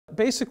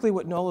basically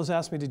what Nola's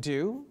asked me to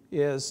do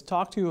is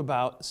talk to you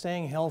about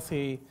staying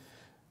healthy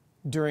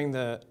during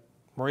the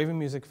Moravian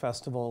Music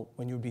Festival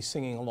when you would be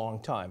singing a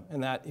long time.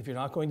 And that if you're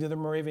not going to the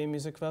Moravian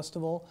Music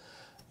Festival,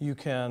 you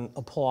can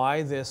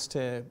apply this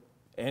to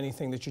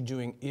anything that you're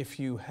doing if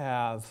you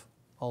have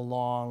a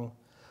long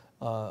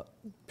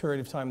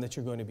period of time that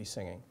you're going to be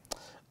singing.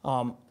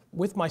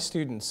 With my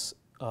students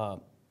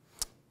at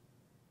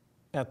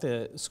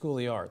the School of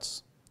the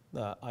Arts,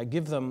 I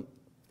give them,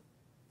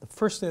 the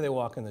first day they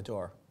walk in the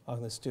door,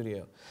 in the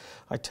studio,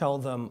 I tell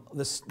them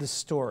this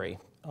story,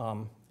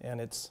 and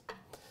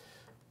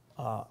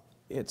I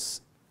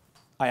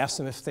ask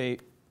them if they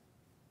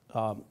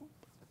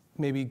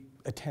maybe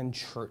attend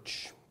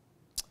church,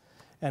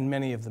 and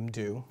many of them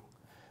do.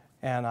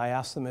 And I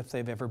ask them if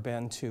they've ever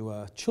been to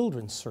a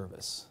children's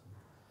service.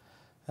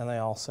 And they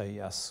all say,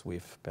 yes,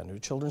 we've been to a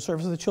children's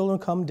service. The children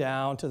come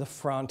down to the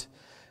front,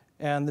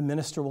 and the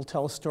minister will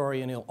tell a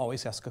story, and he'll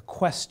always ask a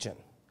question.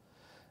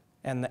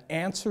 And the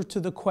answer to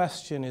the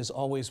question is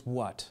always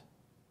what?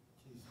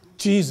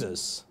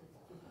 Jesus.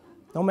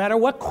 No matter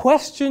what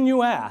question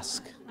you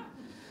ask,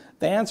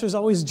 the answer is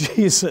always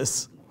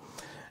Jesus.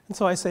 And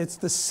so I say it's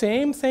the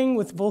same thing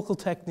with vocal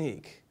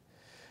technique.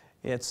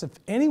 It's if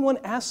anyone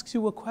asks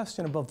you a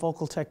question about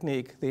vocal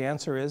technique, the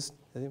answer is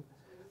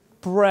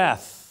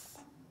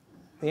breath.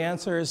 The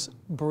answer is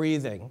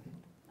breathing.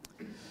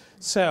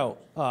 So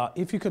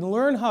if you can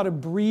learn how to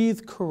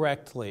breathe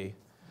correctly,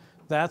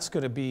 that's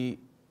going to be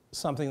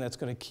something that's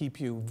going to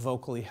keep you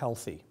vocally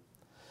healthy.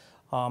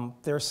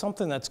 There's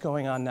something that's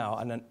going on now,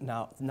 and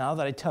now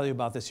that I tell you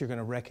about this, you're going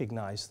to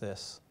recognize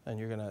this, and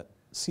you're going to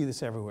see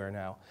this everywhere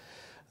now.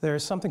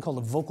 There's something called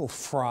a vocal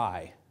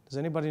fry. Does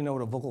anybody know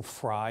what a vocal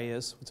fry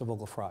is? What's a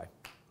vocal fry?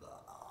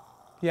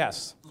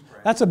 Yes,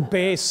 that's a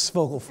bass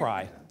vocal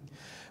fry.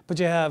 But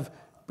you have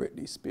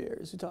Britney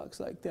Spears who talks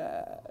like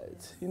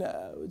that. You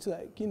know, it's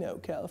like, you know,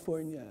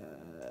 California,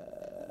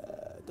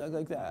 talk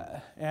like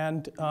that.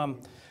 And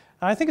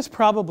I think it's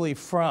probably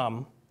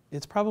from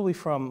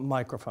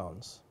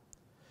microphones.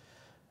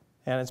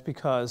 And it's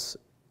because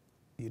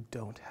you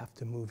don't have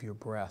to move your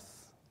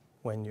breath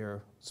when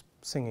you're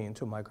singing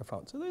into a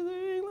microphone. So they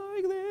sing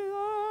like this,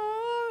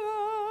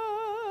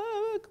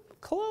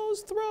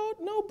 closed throat,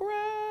 no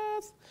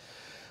breath.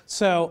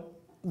 So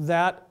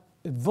that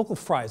vocal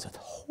fry is a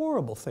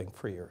horrible thing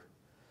for your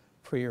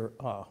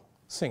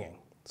singing.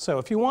 So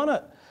if you want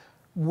to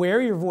wear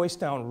your voice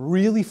down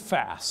really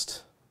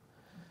fast,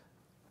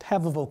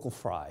 have a vocal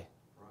fry.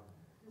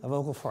 A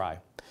vocal fry.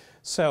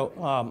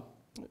 So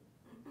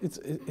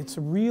it's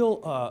a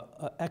real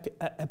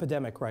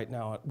epidemic right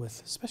now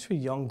with especially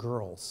young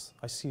girls.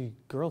 I see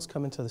girls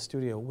come into the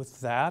studio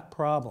with that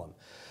problem.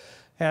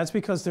 And it's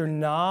because they're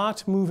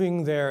not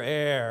moving their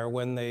air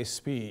when they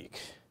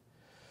speak.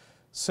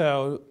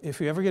 So if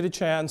you ever get a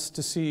chance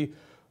to see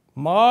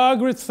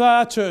Margaret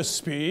Thatcher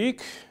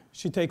speak,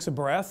 she takes a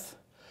breath,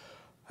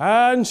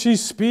 and she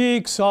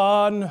speaks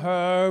on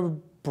her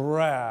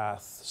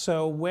breath.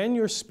 So when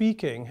you're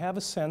speaking, have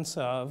a sense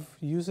of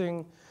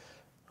using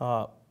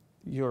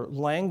your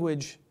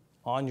language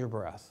on your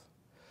breath.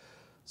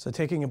 So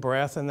taking a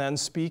breath and then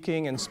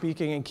speaking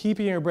and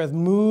keeping your breath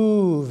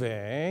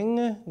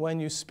moving when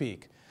you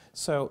speak.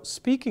 So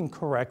speaking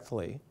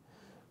correctly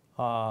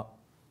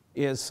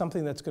is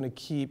something that's going to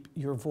keep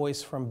your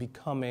voice from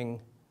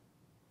becoming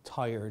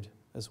tired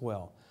as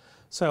well.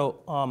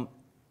 So,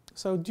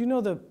 so do you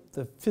know the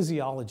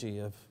physiology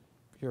of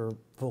your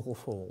vocal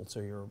folds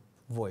or your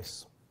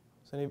voice?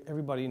 So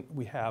everybody,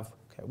 we have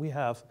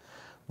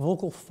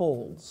vocal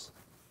folds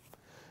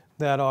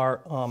that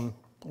are,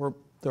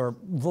 they're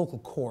vocal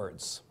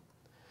cords.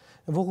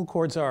 And vocal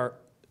cords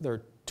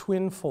they're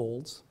twin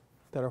folds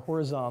that are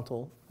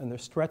horizontal, and they're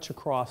stretched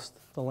across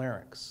the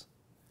larynx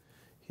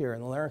here.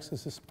 And the larynx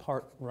is this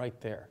part right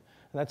there.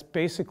 And that's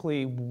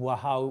basically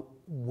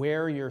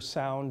where your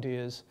sound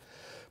is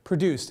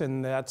produced,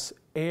 and that's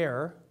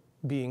air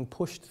being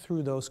pushed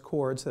through those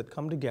cords that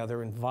come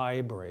together and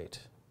vibrate.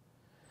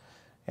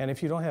 And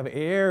if you don't have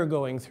air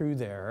going through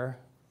there,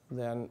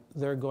 then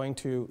they're going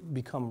to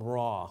become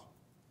raw.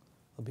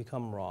 They'll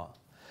become raw.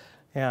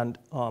 And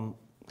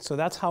so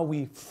that's how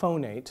we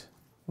phonate,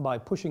 by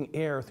pushing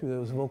air through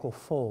those vocal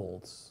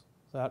folds.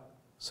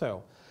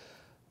 So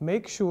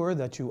make sure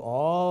that you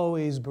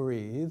always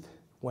breathe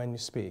when you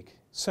speak.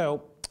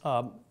 So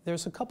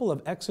there's a couple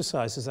of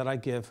exercises that I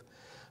give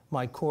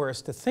my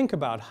chorus to think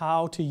about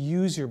how to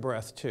use your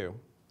breath too.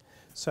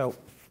 So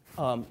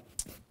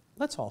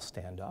let's all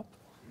stand up.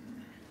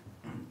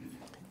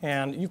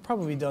 And you've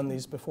probably done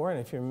these before, and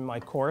if you're in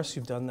my chorus,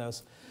 you've done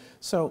those.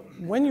 So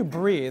when you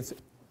breathe,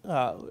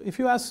 if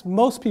you ask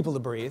most people to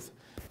breathe,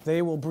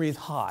 they will breathe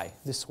high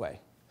this way.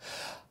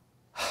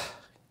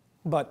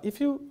 But if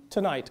you,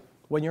 tonight,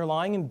 when you're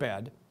lying in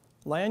bed,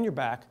 lay on your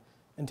back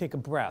and take a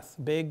breath,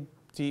 big,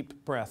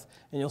 deep breath,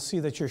 and you'll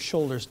see that your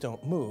shoulders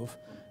don't move.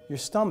 Your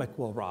stomach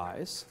will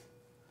rise,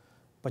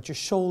 but your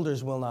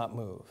shoulders will not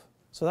move.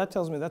 So that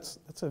tells me that's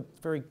a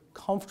very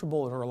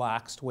comfortable and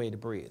relaxed way to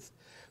breathe.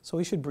 So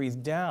we should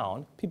breathe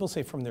down. People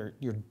say from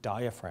your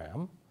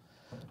diaphragm,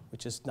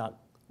 which is not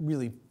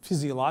really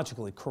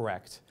physiologically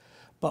correct.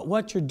 But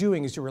what you're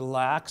doing is you're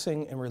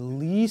relaxing and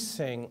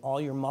releasing all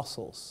your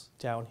muscles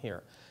down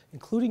here,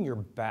 including your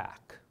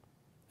back,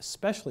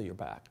 especially your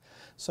back.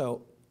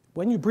 So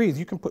when you breathe,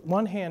 you can put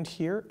one hand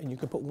here and you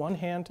can put one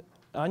hand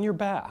on your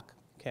back,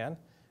 and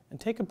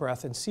take a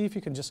breath and see if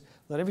you can just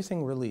let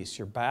everything release.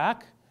 Your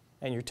back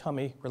and your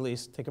tummy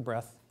release. Take a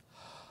breath.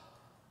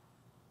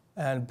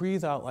 And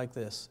breathe out like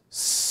this.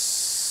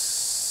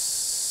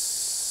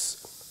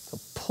 So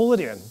pull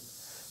it in.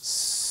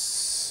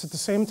 At the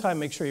same time,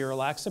 make sure you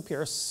relax up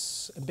here.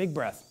 A big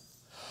breath.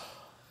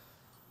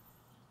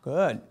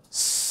 Good. It's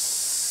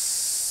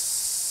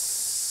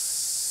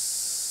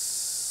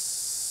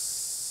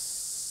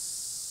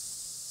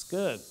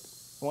good.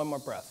 One more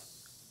breath.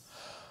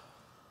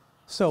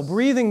 So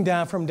breathing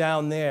down from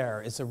down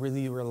there is a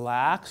really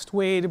relaxed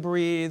way to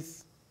breathe.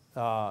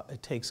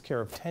 It takes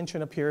care of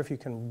tension up here, if you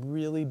can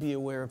really be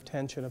aware of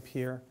tension up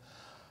here.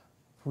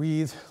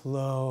 Breathe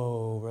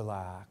low,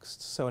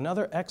 relaxed. So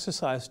another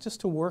exercise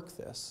just to work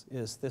this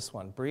is this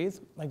one. Breathe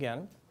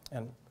again,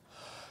 and you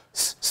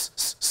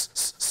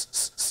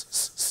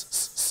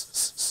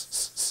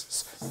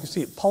can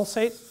see it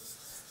pulsate.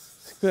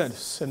 Good.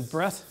 And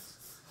breath.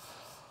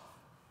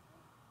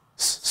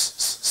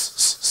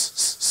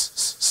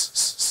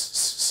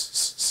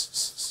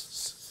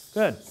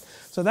 Good.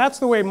 So that's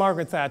the way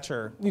Margaret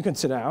Thatcher, you can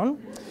sit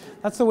down.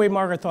 That's the way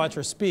Margaret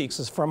Thatcher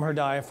speaks, is from her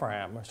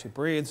diaphragm. She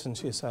breathes and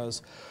she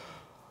says,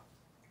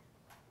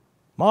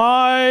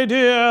 "My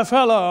dear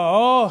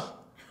fellow."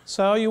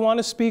 So you want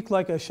to speak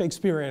like a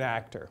Shakespearean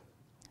actor.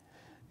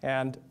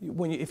 And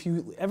if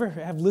you ever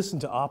have listened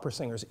to opera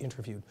singers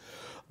interviewed,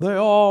 they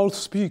all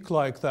speak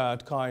like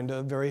that, kind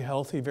of, very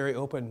healthy, very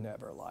open,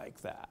 never like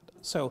that.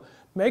 So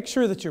make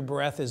sure that your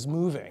breath is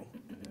moving.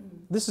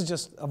 This is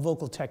just a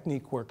vocal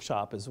technique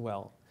workshop as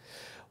well.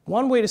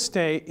 One way to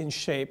stay in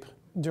shape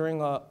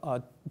during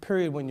a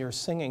period when you're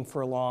singing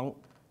for long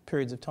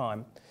periods of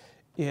time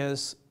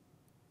is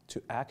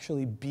to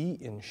actually be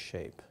in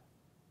shape.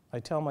 I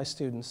tell my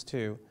students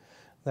too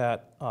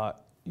that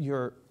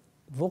your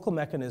vocal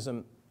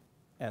mechanism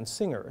and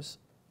singers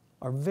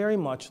are very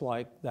much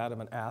like that of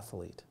an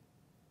athlete.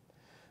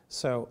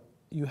 So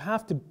you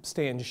have to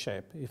stay in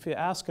shape. If you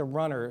ask a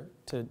runner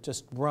to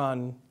just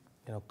run,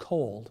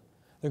 cold,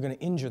 they're going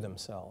to injure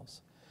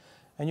themselves.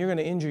 And you're going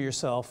to injure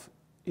yourself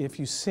if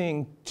you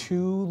sing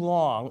too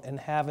long and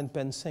haven't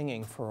been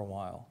singing for a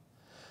while.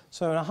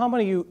 So now how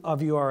many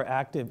of you are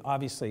active?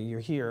 Obviously, you're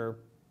here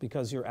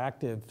because you're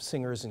active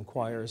singers and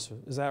choirs.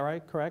 Is that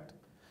right? Correct?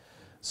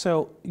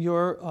 So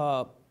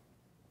your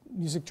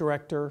music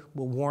director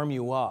will warm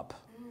you up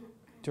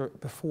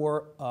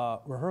before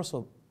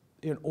rehearsal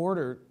in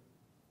order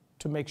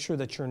to make sure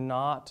that you're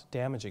not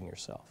damaging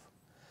yourself.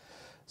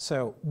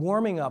 So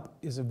warming up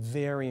is a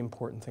very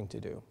important thing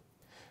to do.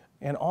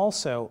 And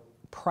also,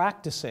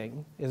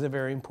 practicing is a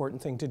very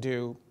important thing to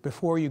do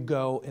before you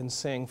go and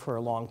sing for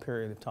a long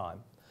period of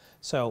time.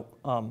 So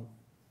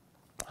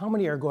how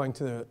many are going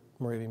to the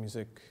Moravian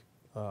Music?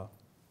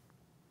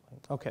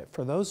 Okay,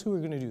 for those who are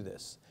going to do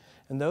this,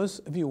 and those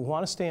of you who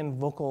want to stay in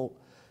vocal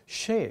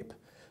shape,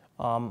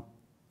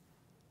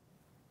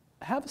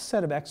 have a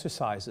set of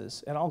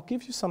exercises, and I'll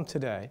give you some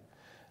today,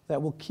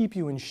 that will keep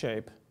you in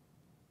shape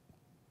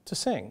to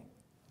sing.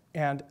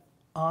 And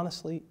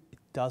honestly, it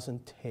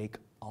doesn't take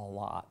a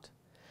lot.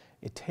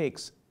 It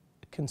takes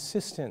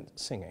consistent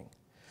singing.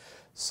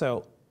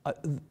 So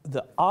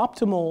the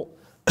optimal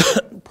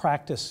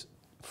practice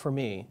for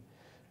me,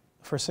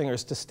 for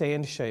singers to stay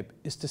in shape,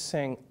 is to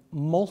sing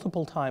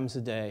multiple times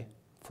a day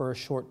for a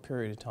short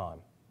period of time.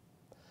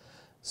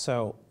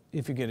 So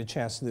if you get a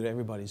chance to do it,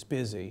 everybody's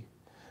busy,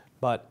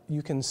 but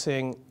you can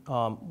sing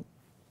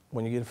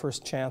when you get a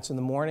first chance in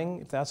the morning,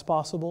 if that's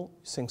possible.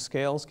 Sing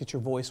scales, get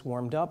your voice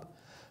warmed up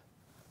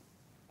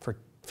for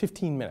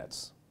 15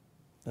 minutes,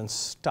 and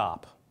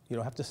stop. You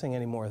don't have to sing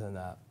any more than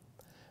that.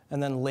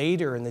 And then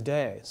later in the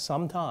day,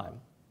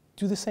 sometime,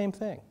 do the same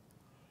thing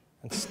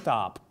and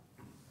stop.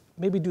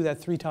 Maybe do that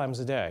 3 times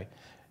a day,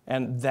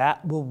 and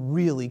that will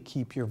really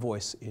keep your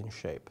voice in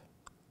shape.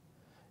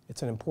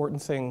 It's an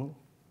important thing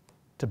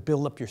to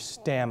build up your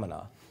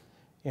stamina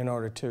in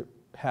order to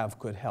have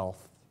good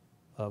health,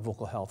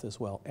 vocal health as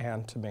well,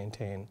 and to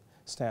maintain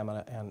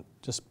stamina and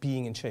just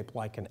being in shape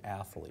like an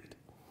athlete.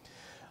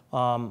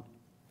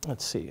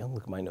 Let's see, I'll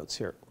look at my notes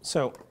here.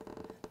 So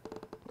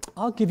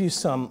I'll give you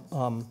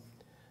some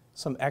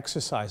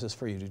exercises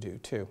for you to do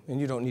too, and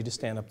you don't need to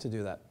stand up to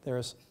do that.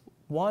 There's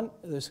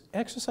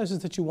exercises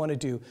that you want to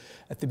do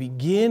at the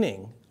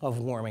beginning of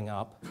warming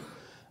up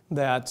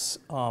that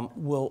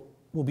will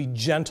be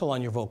gentle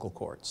on your vocal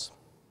cords.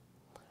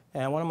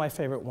 And one of my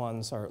favorite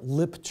ones are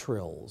lip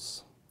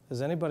trills.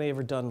 Has anybody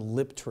ever done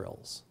lip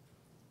trills?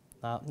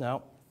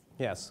 No?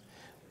 Yes.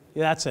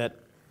 Yeah, that's it.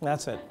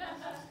 That's it.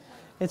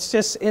 It's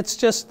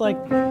just like,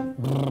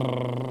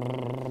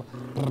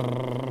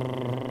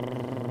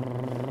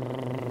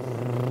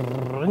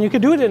 and you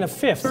can do it in a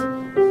fifth.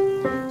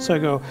 So I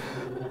go,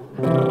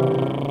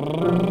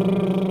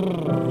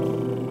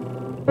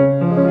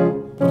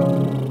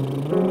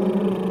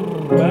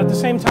 the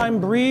same time,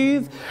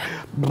 breathe.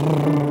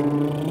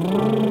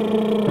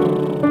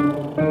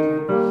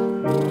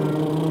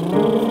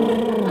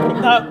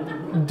 Now,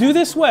 do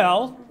this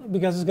well,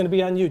 because it's going to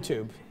be on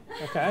YouTube.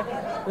 Okay?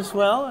 This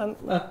well, and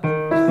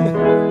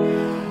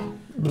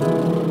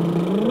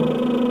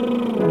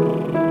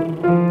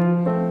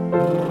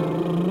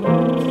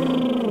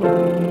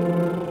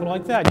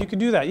like that. You can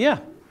do that, yeah.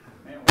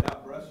 Man,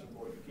 without breath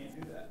support, you can't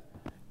do that.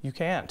 You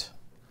can't.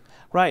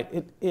 Right.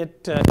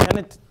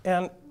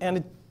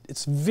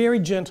 It's very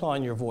gentle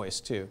on your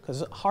voice too,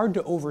 because it's hard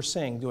to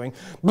oversing doing.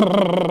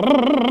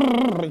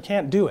 You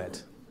can't do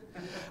it,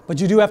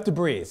 but you do have to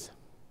breathe.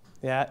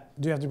 Yeah,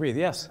 you do have to breathe.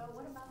 Yes. But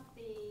what about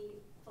the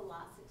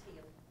velocity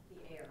of the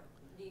air?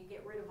 Do you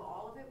get rid of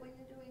all of it when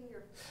you're doing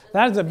your?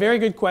 That is a very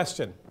good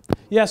question.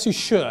 Yes, you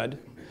should,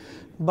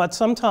 but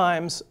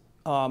sometimes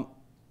it's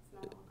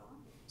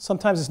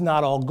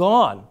not all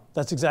gone.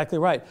 That's exactly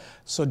right.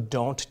 So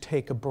don't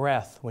take a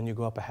breath when you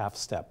go up a half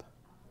step.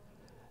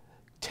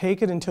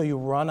 Take it until you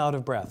run out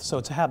of breath. So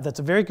that's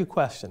a very good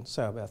question.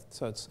 So Beth,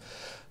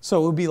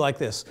 so it would be like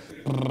this.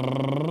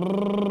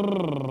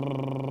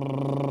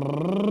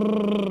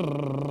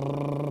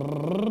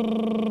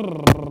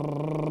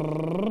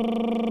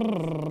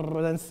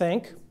 Then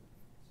think.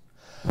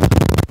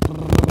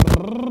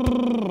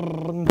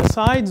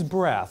 Besides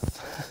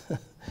breath,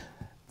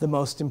 the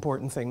most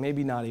important thing,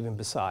 maybe not even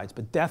besides,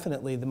 but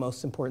definitely the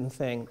most important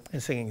thing in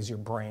singing is your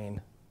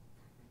brain.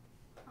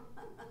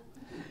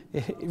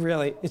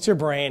 Really, it's your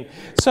brain.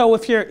 So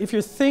if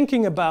you're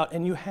thinking about,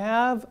 and you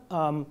have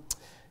some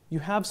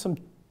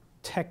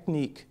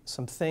technique,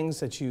 some things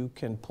that you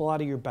can pull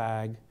out of your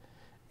bag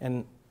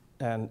and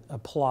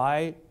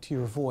apply to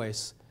your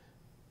voice,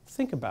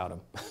 think about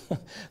them.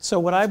 So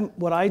what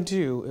I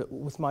do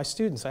with my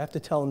students, I have to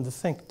tell them to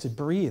think, to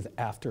breathe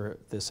after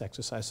this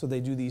exercise. So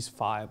they do these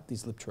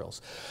lip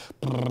trills.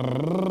 Then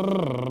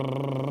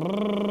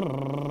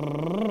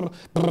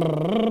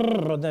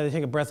they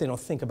take a breath, they don't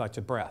think about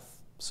your breath.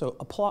 So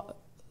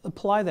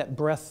apply that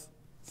breath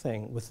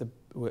thing with the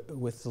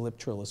lip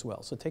trill as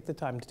well. So take the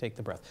time to take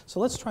the breath.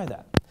 So let's try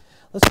that.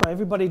 Let's try,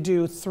 everybody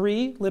do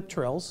 3 lip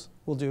trills.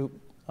 We'll do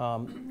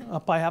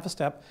up by half a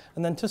step,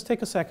 and then just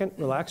take a second,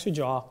 relax your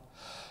jaw,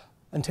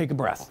 and take a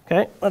breath.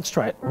 Okay, let's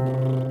try it.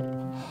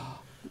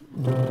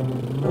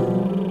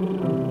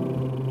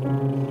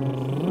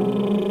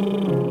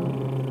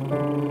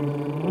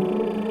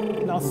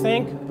 Now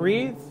think,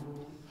 breathe.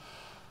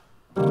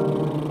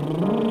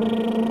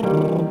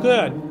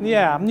 Good,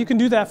 yeah, you can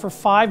do that for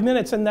 5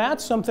 minutes, and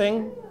that's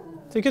something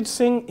you could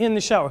sing in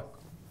the shower.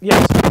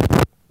 Yes?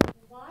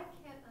 Why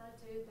can't I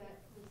do that?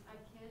 I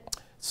can't.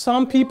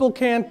 Some people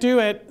can't do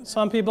it.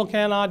 Some people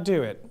cannot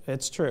do it.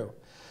 It's true.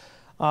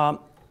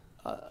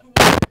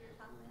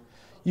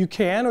 You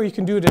can, or you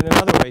can do it in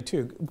another way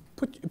too.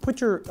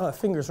 Put your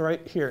fingers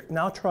right here.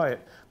 Now try it.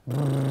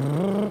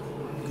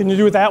 Can you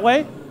do it that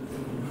way?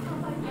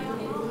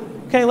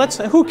 Okay, let's.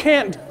 Who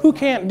can't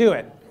do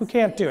it? Who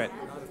can't do it?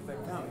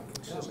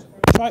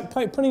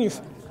 Try putting your.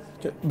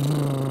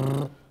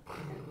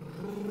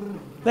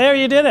 There,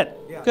 you did it.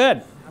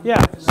 Good.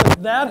 Yeah. So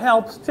that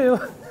helps too.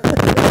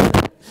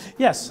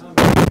 Yes. My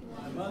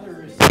mother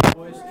received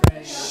voice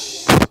training.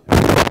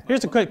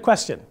 Here's a good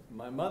question.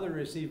 My mother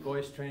received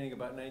voice training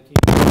about 19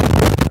 years ago.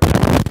 When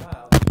I was a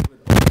child, she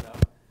would open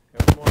up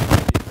every morning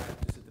she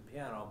practice at the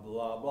piano,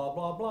 blah, blah,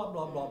 blah, blah,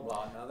 blah, blah,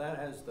 blah. Now that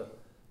has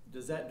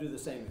does that do the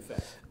same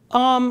effect?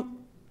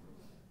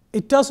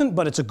 It doesn't,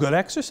 but it's a good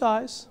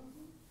exercise.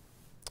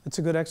 It's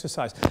a good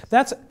exercise.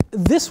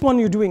 This one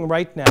you're doing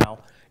right now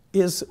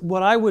is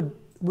what I would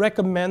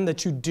recommend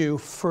that you do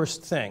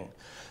first thing.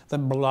 The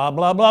blah,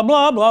 blah, blah,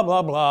 blah, blah,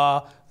 blah,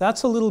 blah.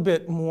 That's a little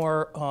bit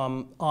more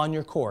on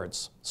your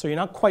chords. So you're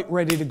not quite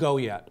ready to go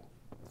yet.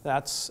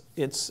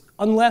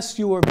 Unless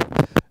you are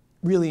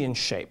really in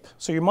shape.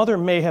 So your mother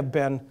may have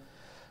been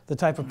the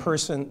type of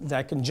person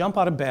that can jump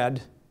out of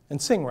bed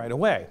and sing right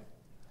away.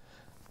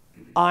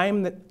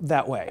 I'm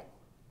that way.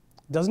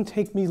 It doesn't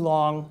take me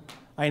long.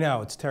 I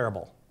know, it's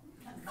terrible.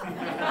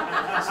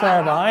 It's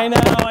terrible, I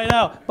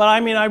know. But I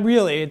mean,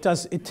 it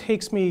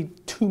takes me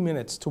 2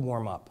 minutes to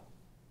warm up.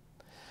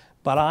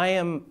 But I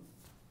am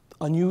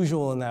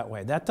unusual in that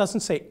way. That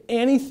doesn't say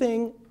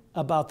anything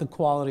about the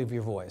quality of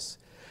your voice.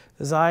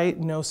 Because I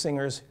know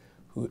singers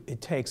who it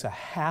takes a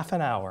half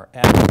an hour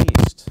at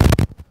least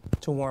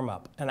to warm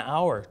up, an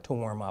hour to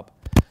warm up,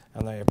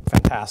 and they're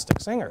fantastic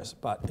singers.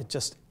 But it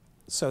just,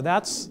 so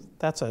that's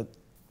a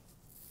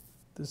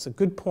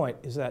good point,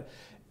 is that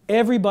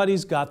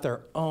everybody's got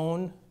their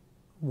own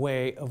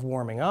way of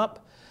warming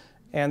up,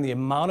 and the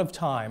amount of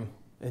time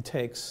it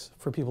takes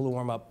for people to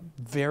warm up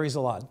varies a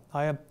lot.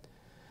 I have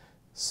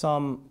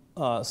some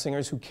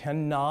singers who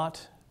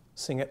cannot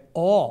sing at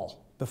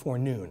all before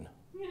noon.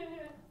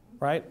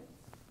 Right?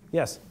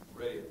 Yes?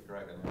 Ready at the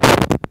crack of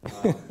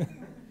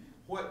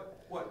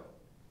what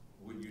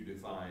would you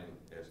define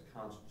as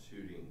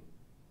constituting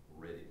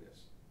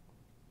readiness?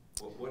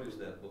 What is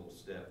that little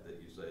step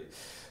that you say,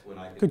 when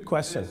I can Good do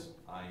question. this,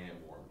 I am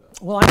warmed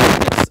up? Well,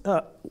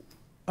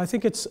 I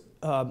think it's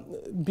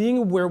being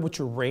aware what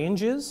your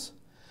range is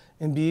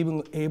and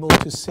being able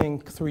to sing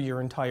through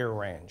your entire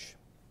range.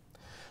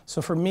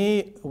 So for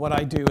me, what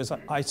I do is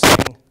I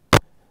sing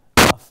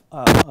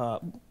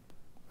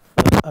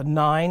a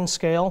 9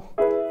 scale,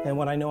 and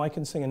when I know I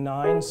can sing a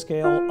 9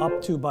 scale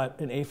up to about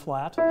an A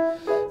flat,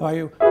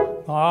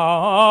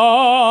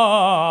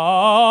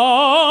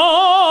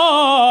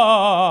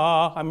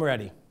 I'm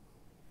ready.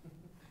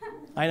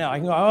 I know, I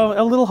can go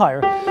a little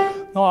higher.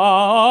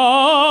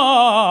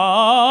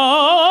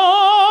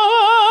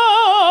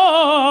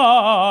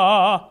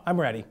 I'm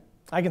ready.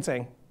 I can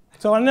sing.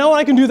 So I know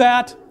I can do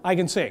that, I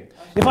can sing.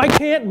 If I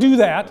can't do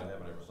that,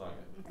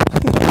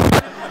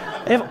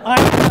 if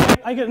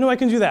I know I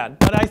can do that.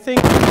 But I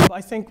think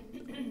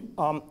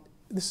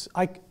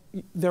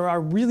there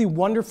are really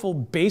wonderful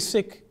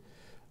basic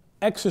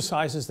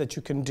exercises that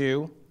you can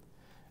do,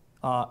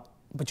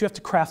 but you have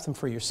to craft them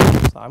for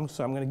yourself.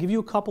 So I'm going to give you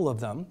a couple of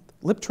them.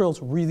 Lip trills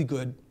really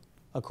good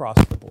across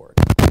the board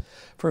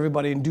for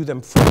everybody, and do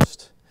them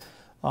first.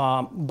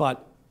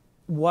 But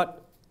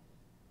what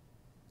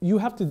you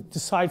have to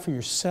decide for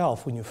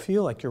yourself when you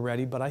feel like you're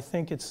ready, but I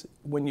think it's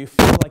when you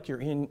feel like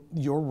you're in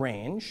your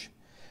range,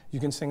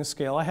 you can sing a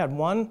scale. I had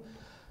one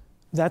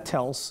that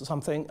tells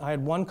something. I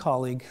had one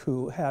colleague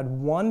who had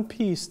one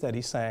piece that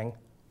he sang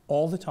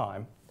all the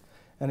time,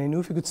 and he knew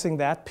if he could sing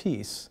that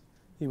piece,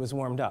 he was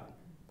warmed up.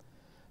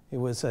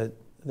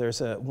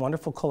 There's a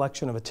wonderful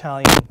collection of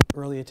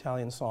early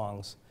Italian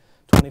songs,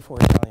 24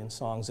 Italian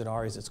songs at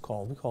Archie it's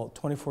called. We call it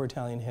 24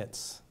 Italian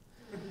hits.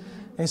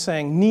 They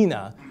sang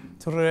Nina.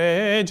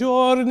 Tre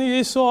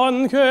giorni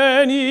son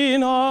che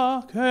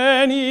Nina,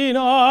 che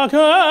Nina,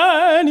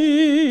 che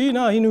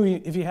Nina. He knew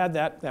if he had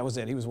that, that was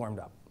it. He was warmed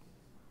up.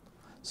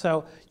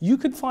 So you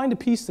could find a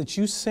piece that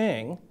you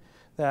sing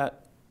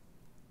that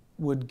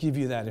would give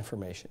you that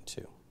information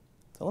too.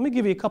 So let me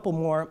give you a couple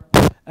more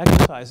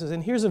exercises.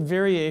 And here's a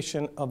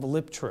variation of a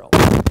lip trill.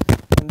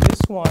 And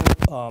this one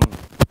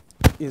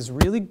is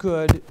really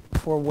good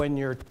for when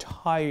you're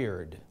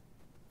tired.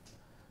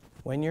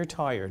 When you're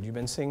tired, you've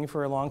been singing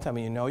for a long time,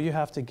 and you know you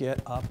have to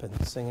get up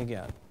and sing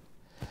again.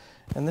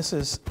 And this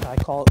is, I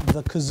call it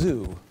the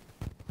kazoo.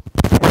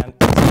 And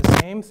it's the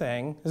same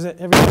thing.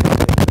 Everybody knows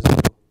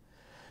kazoo.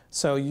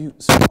 So you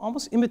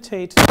almost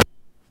imitate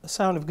the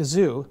sound of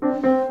kazoo.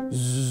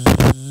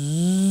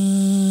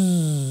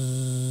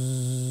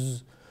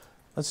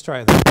 Let's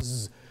try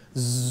that.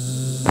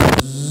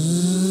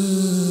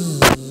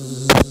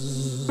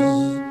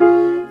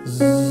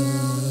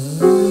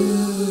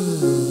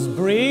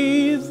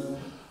 Breathe.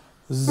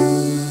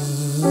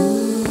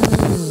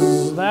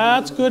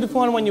 That's good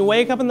fun when you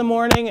wake up in the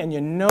morning and you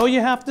know you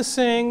have to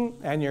sing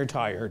and you're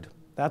tired.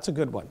 That's a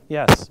good one.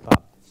 Yes,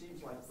 Bob. It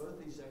seems like both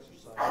these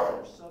exercises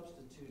are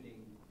substituting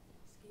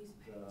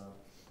the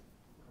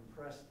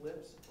compressed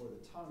lips or the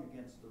tongue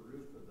against the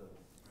roof of the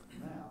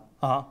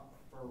mouth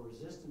for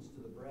resistance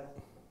to the breath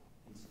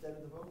instead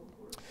of the vocal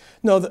cords.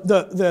 No,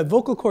 the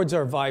vocal cords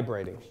are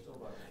vibrating. They're still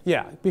vibrating.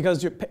 Yeah,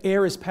 because your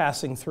air is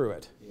passing through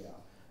it. Yeah.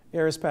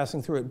 Air is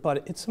passing through it,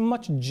 but it's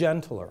much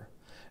gentler.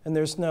 And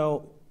there's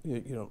no, you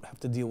don't have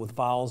to deal with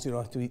vowels, you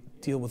don't have to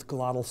deal with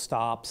glottal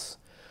stops.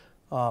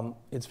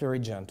 It's very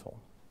gentle.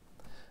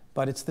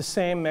 But it's the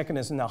same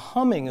mechanism. Now,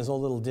 humming is a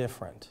little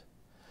different.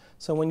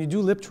 So when you do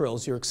lip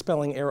trills, you're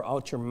expelling air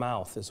out your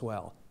mouth as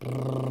well.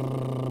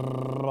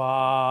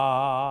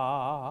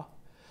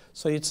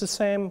 So it's the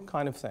same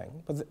kind of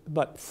thing.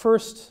 But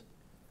first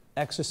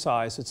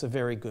exercise, it's a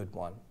very good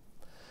one.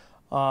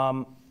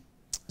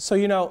 So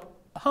you know,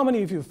 how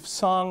many of you have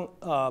sung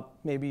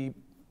maybe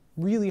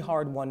really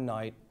hard one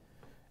night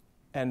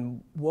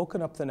and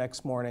woken up the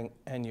next morning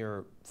and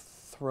your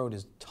throat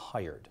is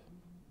tired,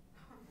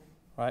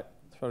 right?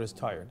 Throat is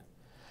tired.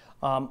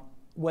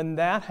 When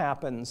that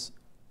happens,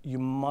 you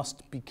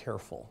must be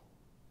careful.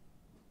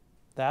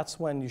 That's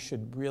when you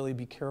should really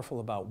be careful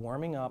about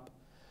warming up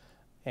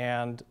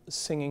and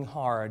singing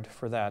hard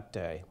for that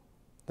day.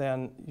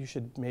 Then you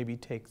should maybe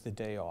take the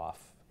day off.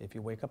 If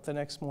you wake up the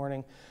next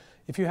morning,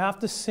 if you have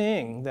to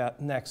sing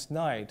that next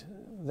night,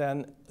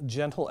 then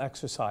gentle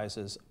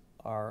exercises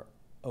are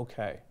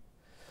okay.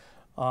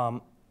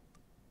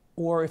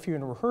 Or if you're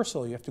in a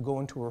rehearsal, you have to go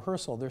into a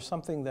rehearsal, there's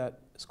something that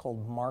is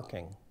called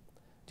marking.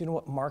 Do you know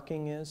what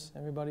marking is,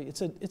 everybody?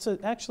 It's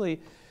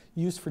actually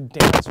used for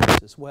dancers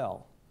as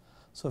well.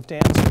 So if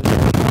dancers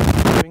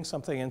are doing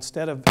something,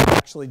 instead of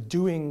actually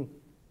doing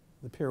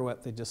the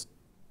pirouette, they just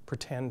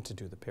pretend to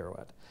do the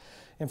pirouette.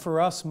 And for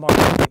us,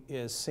 marking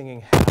is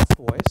singing half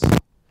voice,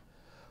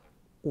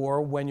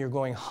 or when you're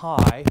going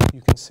high,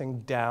 you can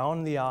sing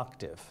down the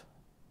octave.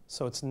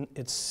 So it's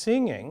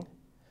singing,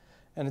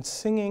 and it's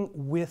singing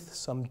with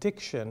some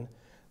diction,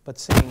 but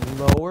singing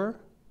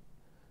lower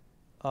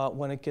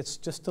when it gets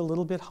just a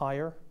little bit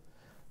higher,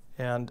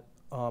 and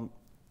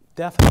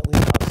definitely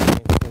not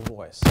singing full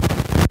voice.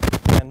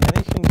 And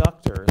many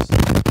conductors,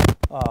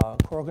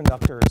 choral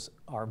conductors,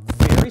 are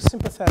very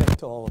sympathetic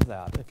to all of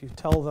that. If you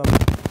tell them,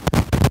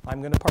 I'm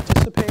going to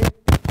participate,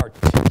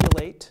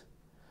 articulate,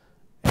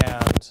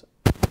 and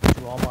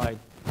do all my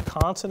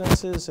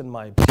consonances and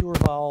my pure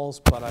vowels,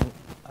 but I'm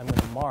going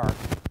to mark,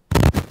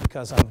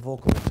 because I'm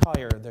vocally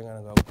tired, they're going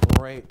to go,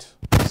 great,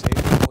 save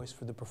your voice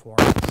for the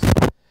performance.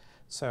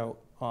 So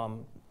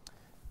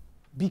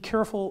be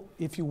careful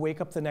if you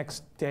wake up the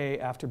next day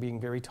after being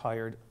very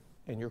tired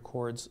and your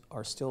cords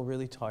are still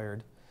really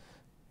tired.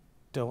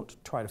 Don't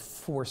try to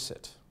force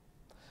it.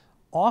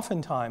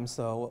 Oftentimes,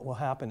 though, what will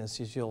happen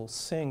is you'll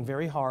sing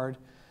very hard.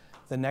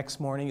 The next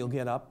morning, you'll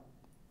get up,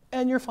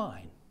 and you're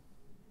fine.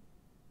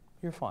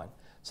 You're fine.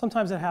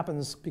 Sometimes that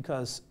happens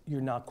because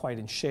you're not quite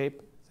in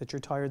shape, that you're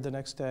tired the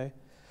next day.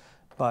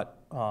 But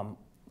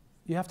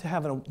you have to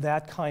have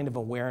that kind of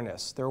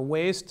awareness. There are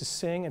ways to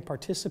sing and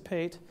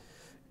participate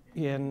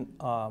in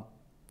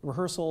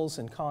rehearsals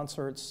and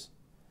concerts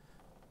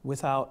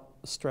without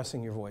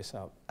stressing your voice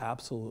out.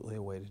 Absolutely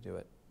a way to do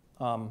it.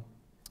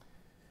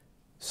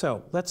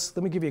 So let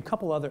me give you a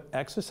couple other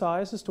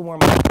exercises to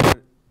warm up.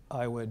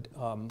 I would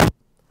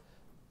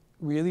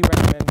really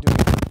recommend doing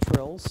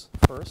trills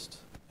first,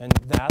 and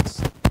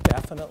that's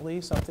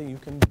definitely something you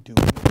can do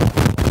in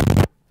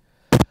the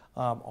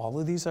shower. All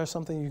of these are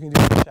something you can do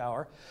in the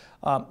shower.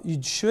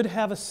 You should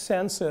have a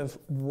sense of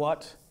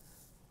what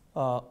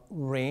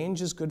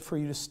range is good for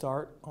you to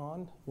start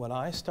on. When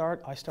I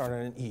start on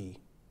an E.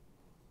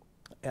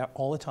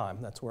 All the time,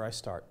 that's where I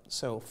start.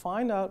 So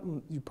find out,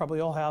 you probably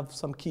all have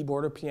some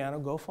keyboard or piano,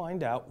 go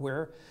find out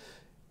where,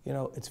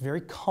 it's very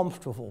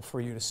comfortable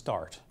for you to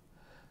start.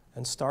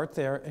 And start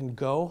there and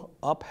go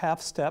up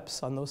half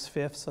steps on those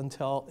fifths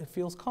until it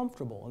feels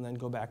comfortable, and then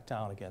go back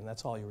down again.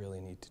 That's all you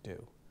really need to do.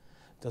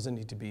 It doesn't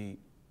need to be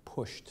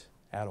pushed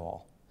at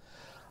all.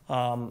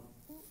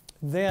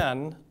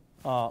 Then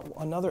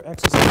another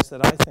exercise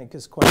that I think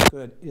is quite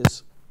good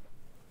is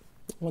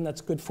one that's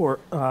good for,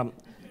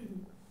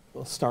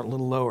 we'll start a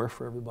little lower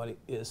for everybody,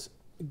 is,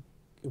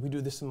 we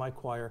do this in my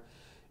choir,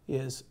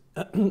 is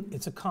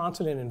it's a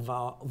consonant and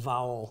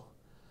vowel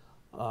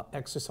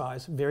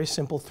exercise, very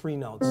simple, 3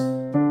 notes.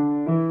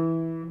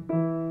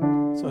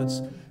 So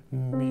it's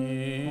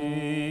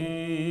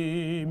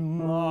mi,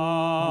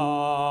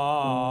 ma,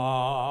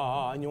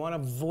 and you want to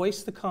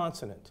voice the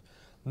consonant.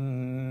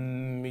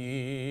 Mi,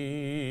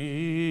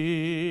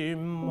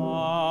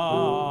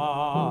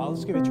 ma,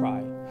 let's give it a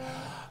try.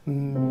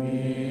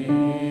 Mi,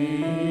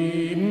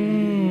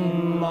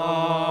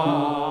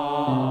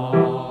 ma,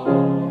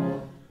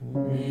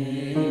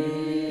 mi,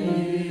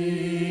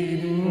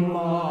 ma, mi,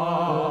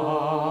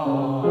 ma,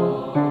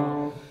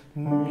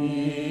 mi,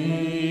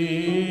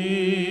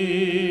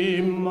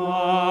 ma.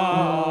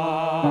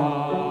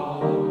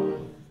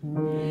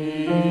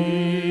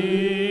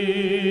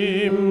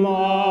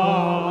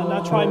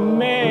 Now try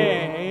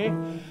me,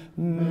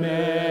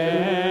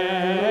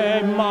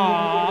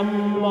 ma,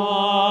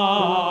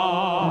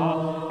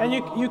 ma. And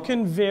you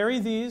can vary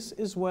these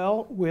as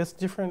well with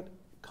different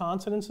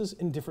consonants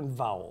in different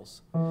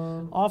vowels.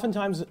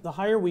 Oftentimes, the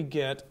higher we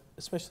get,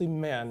 especially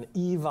men,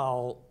 E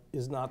vowel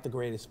is not the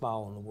greatest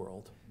vowel in the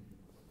world.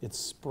 It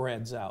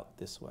spreads out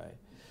this way.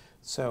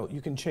 So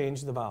you can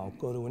change the vowel,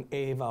 go to an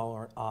A vowel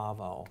or an A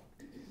vowel.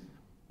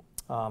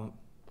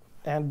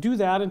 And do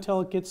that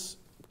until it gets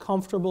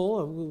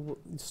comfortable,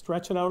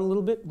 stretch it out a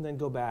little bit, and then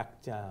go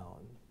back down.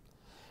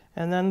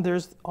 And then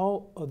there's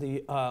all of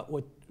the,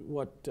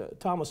 what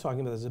Tom was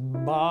talking about, is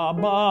ba,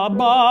 ba,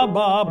 ba,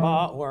 ba,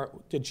 ba, or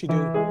did she do,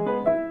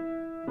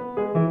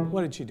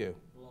 what did she do?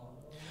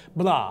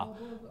 Blah,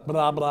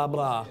 blah, blah,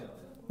 blah.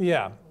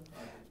 Yeah.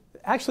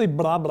 Actually,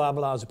 blah, blah,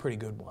 blah is a pretty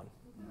good one.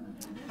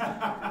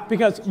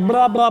 Because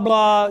blah, blah,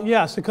 blah,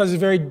 yes, because it's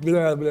very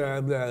blah,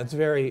 blah, blah. It's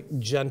very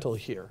gentle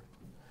here.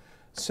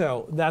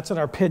 So that's an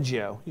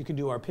arpeggio. You can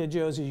do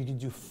arpeggios or you can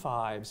do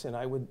 5s. And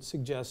I would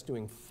suggest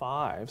doing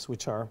 5s,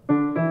 which are,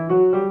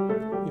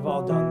 you've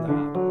all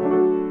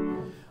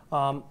done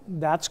that.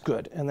 That's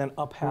good. And then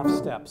up half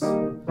steps.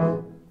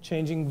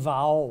 Changing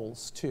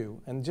vowels too.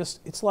 And just,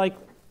 it's like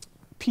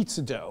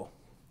pizza dough.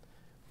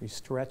 You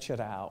stretch it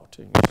out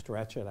and you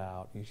stretch it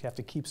out. You have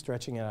to keep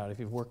stretching it out. If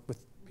you've worked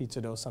with pizza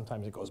dough,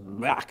 sometimes it goes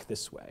back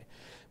this way.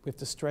 We have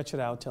to stretch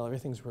it out till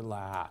everything's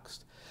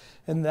relaxed.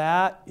 And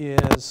that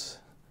is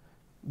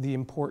the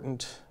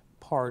important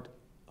part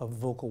of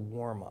vocal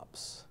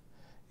warm-ups,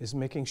 is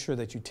making sure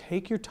that you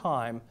take your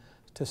time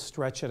to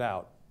stretch it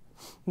out.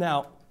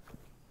 Now,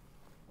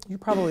 you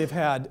probably have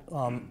had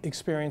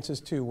experiences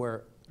too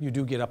where you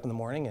do get up in the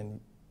morning and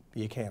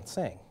you can't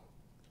sing.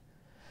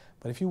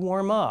 But if you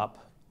warm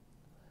up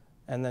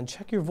and then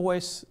check your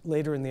voice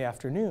later in the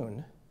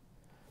afternoon,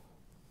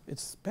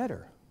 it's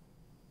better.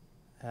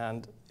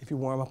 And if you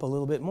warm up a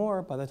little bit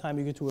more, by the time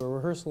you get to a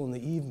rehearsal in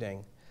the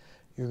evening,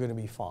 you're going to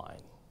be fine.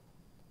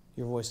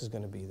 Your voice is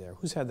going to be there.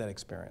 Who's had that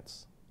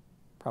experience?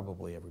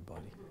 Probably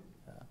everybody.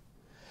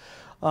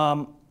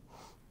 Yeah.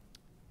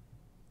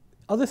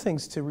 Other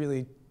things to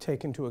really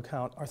take into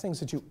account are things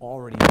that you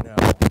already know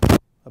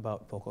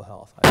about vocal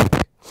health, I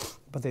think.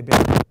 But they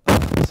bear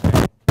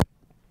saying,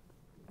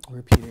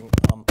 repeating,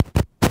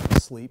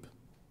 sleep.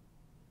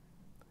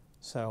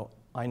 So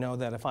I know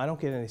that if I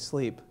don't get any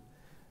sleep,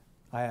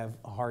 I have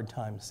a hard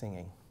time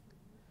singing.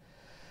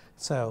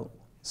 So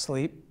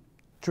sleep,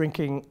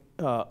 Drinking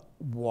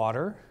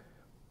water,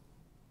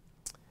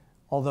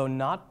 although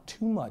not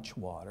too much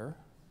water,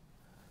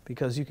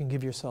 because you can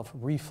give yourself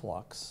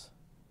reflux.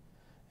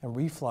 And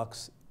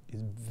reflux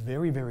is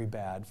very, very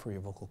bad for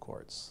your vocal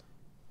cords.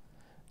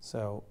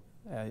 So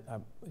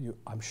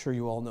I'm sure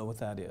you all know what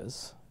that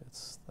is.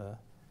 It's the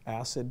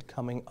acid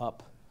coming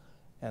up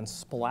and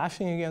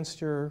splashing against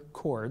your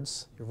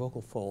cords, your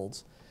vocal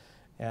folds,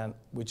 and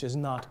which is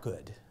not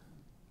good.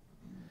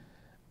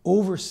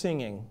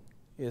 Over-singing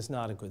is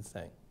not a good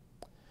thing.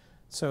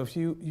 So if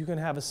you can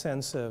have a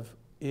sense of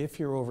if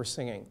you're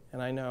over-singing,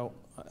 and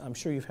I'm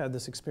sure you've had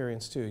this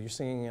experience too. You're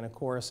singing in a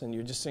chorus and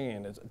you're just singing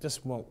and it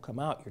just won't come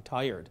out. You're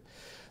tired.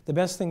 The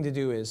best thing to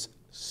do is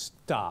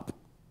stop.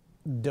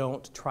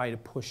 Don't try to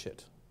push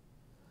it.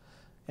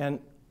 And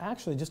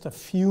actually, just a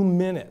few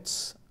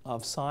minutes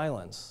of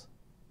silence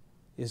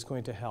is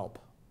going to help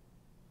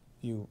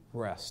you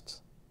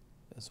rest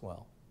as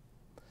well.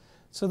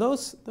 So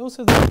those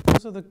are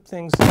the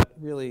things that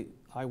really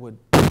I would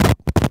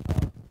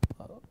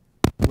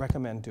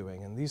recommend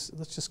doing. And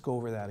let's just go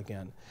over that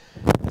again.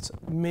 Let's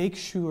make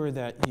sure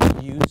that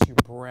you use your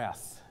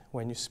breath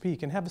when you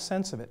speak and have a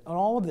sense of it. And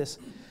all of this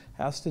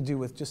has to do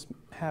with just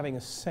having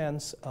a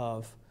sense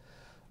of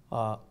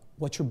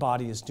what your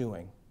body is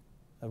doing,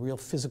 a real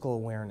physical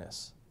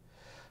awareness.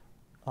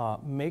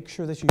 Make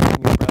sure that you're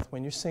using your breath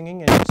when you're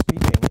singing and you're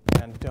speaking,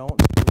 and don't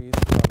breathe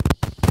from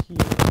here.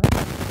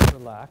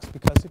 Relax,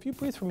 because if you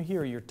breathe from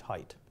here, you're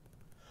tight.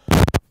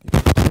 You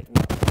can tighten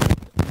up.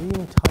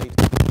 Being tight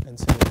and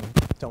singing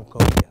don't go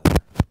together.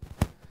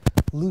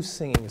 Loose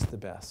singing is the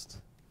best.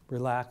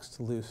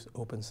 Relaxed, loose,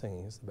 open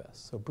singing is the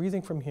best. So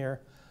breathing from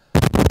here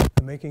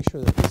and making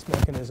sure that this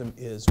mechanism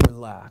is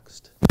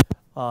relaxed.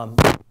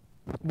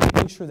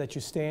 Making sure that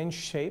you stay in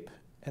shape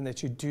and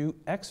that you do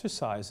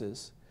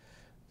exercises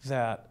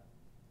that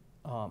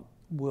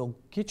will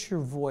get your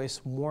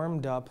voice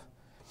warmed up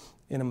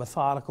in a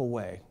methodical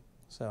way.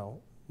 So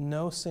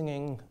no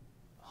singing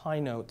high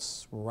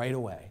notes right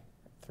away.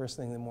 First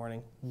thing in the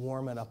morning,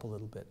 warm it up a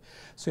little bit.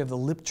 So you have the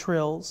lip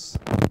trills,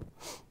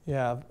 you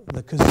have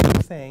the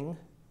kazoo thing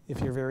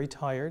if you're very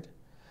tired,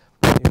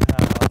 you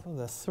have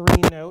the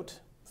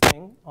 3-note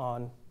thing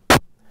on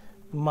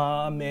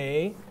ma,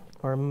 me,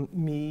 or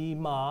me,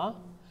 ma,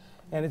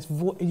 and it's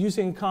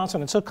using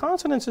consonants. So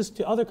consonants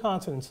other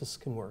consonants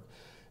can work.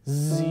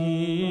 Z,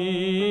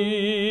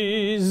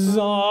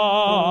 za.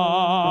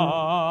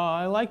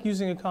 I like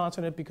using a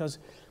consonant because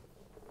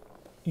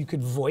you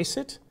could voice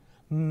it.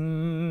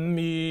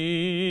 Me,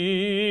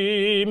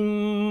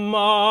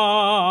 ma.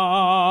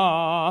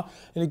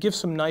 And it gives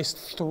some nice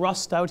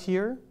thrust out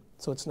here,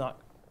 so it's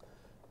not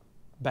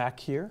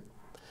back here.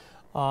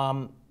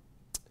 Then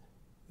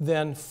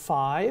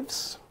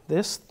 5s,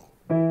 this.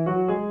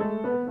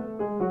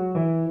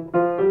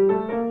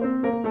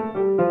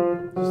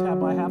 Just have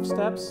my half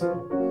steps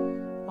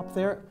up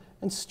there,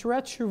 and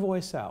stretch your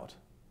voice out.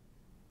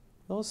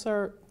 Those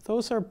are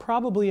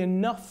probably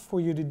enough for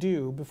you to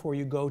do before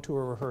you go to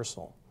a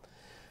rehearsal.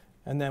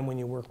 And then when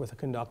you work with a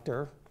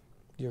conductor,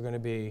 you're going to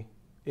be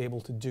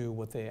able to do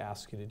what they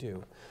ask you to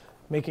do.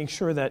 Making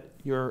sure that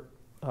you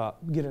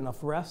get enough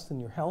rest and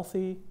you're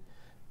healthy,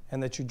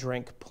 and that you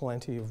drink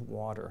plenty of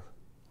water.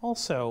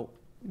 Also,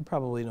 you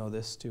probably know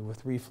this too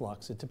with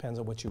reflux. It depends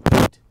on what you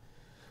eat.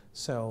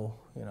 So,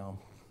 don't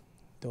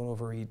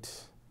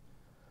overeat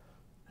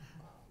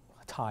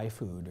Thai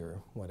food or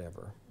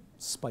whatever,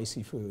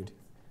 spicy food,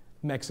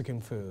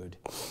 Mexican food,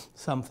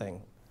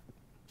 something.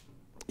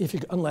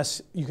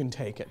 Unless you can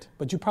take it.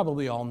 But you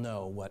probably all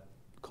know what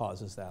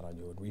causes that on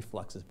you, and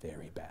reflux is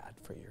very bad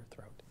for your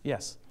throat.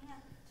 Yes? I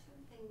have 2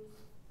 things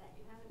that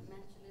you haven't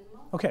mentioned, and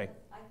most Okay. of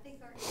it, I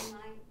think, are in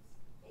my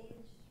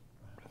age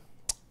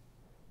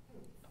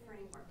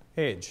framework.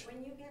 Age. When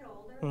you get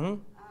older,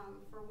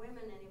 for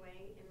women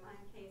anyway, in my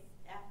case,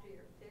 after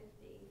you're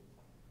 50,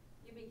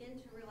 you begin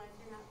to realize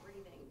you're not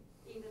breathing,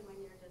 even when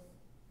you're just,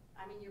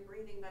 you're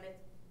breathing, but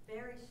it's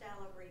very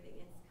shallow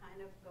breathing. It kind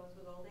of goes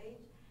with old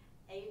age,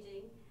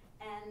 aging,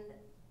 and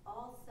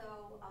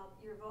also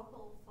your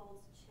vocal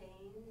folds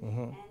change,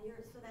 and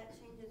so that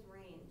changes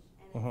range,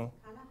 and it's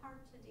kind of hard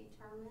to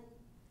determine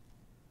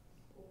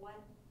what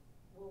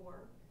will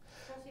work,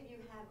 especially if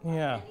you have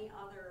any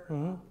other,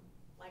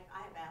 like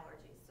I have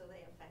allergies, so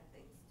they affect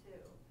things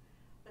too.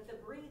 But the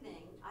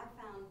breathing, I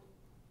found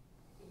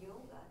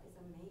yoga is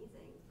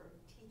amazing for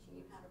teaching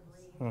you how to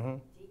breathe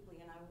deeply,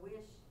 and I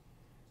wish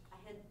I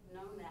had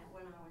known that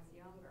when I was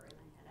younger, and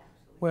I had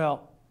actually.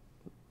 Well,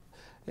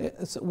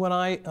 when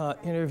I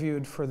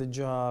interviewed for the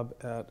job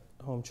at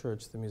Home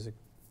Church, the music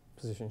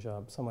position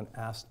job, someone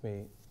asked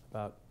me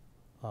about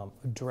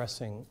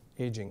addressing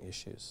aging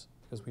issues,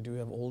 because we do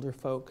have older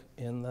folk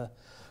in the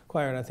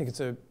choir, and I think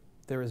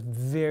there is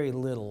very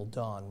little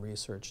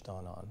research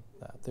done on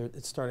that.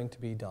 It's starting to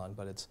be done,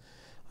 but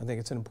I think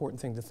it's an important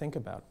thing to think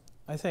about.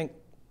 I think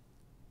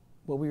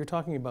what we were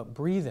talking about,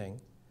 breathing,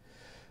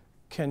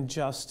 can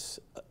just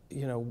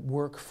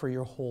work for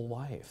your whole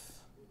life.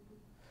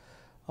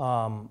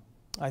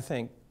 I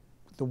think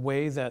the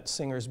way that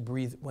singers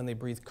breathe when they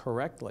breathe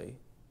correctly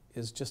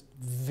is just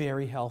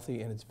very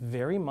healthy, and it's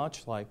very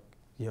much like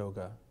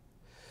yoga.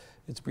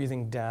 It's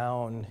breathing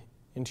down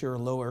into your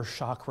lower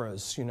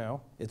chakras, you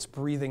know. It's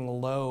breathing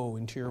low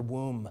into your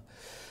womb.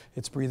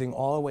 It's breathing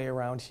all the way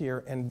around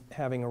here and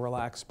having a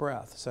relaxed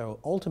breath. So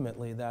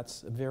ultimately,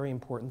 that's a very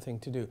important thing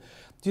to do.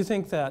 Do you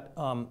think that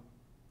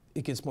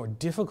it gets more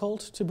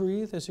difficult to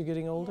breathe as you're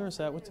getting older? Is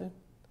that what you?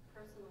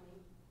 Personally.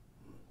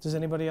 Does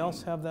anybody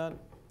else have that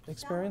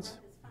experience?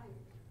 Shallow breath is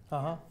fine.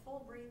 Uh-huh. Yeah,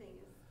 full breathing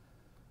is,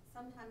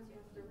 sometimes you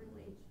have to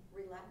really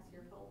relax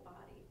your whole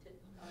body to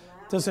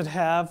allow. Does it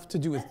have to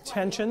do with That's why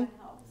tension? yoga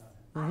helps.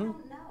 Mhm. I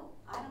don't know.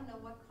 I don't know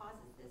what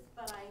causes this,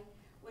 but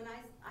when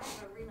I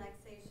have a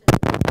relaxation,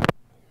 just 15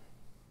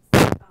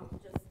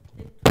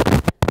 minutes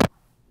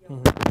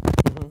yoga.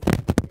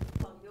 It's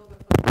called yoga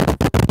focus,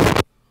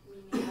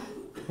 meaning,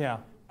 Yeah.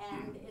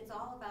 and it's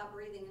all about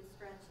breathing and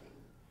stretching.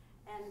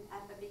 And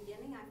at the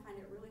beginning, I find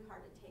it really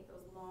hard to take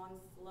those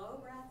long, slow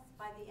breaths.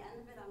 By the end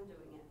of it, I'm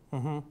doing it.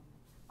 Mm-hmm.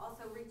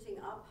 Also, reaching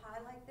up high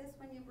like this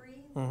when you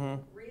breathe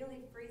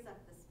really frees up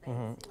the space.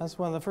 Mm-hmm. That's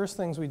one of the first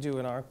things we do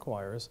in our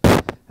choirs.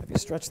 Have you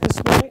stretch this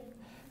way,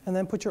 and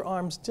then put your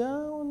arms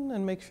down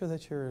and make sure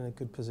that you're in a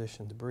good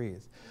position to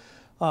breathe.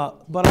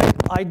 But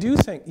I do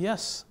think,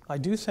 yes, I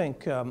do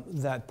think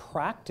that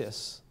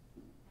practice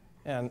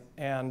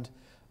and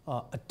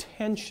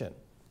attention,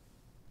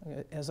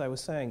 as I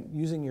was saying,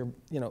 using your,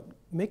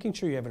 making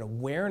sure you have an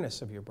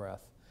awareness of your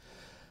breath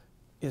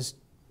is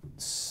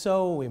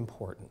so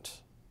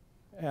important.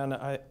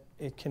 And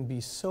it can be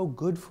so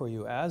good for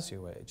you as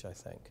you age, I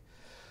think.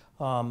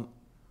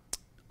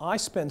 I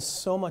spend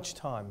so much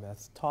time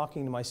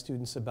talking to my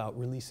students about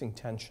releasing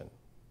tension.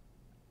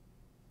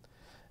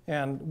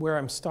 And where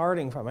I'm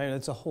starting from, I mean,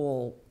 it's a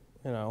whole,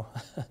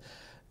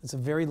 it's a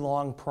very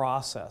long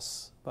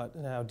process. But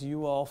now, do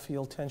you all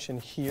feel tension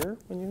here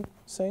when you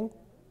sing?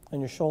 On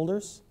your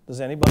shoulders?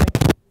 Does anybody?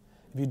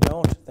 If you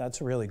don't,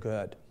 that's really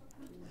good.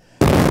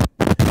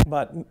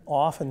 But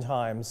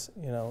oftentimes,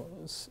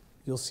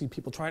 you'll see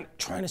people trying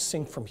to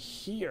sing from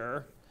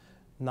here.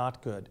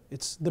 Not good.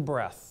 It's the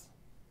breath.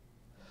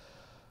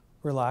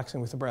 Relaxing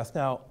with the breath.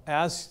 Now,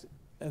 as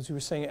you were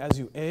saying, as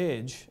you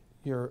age,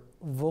 your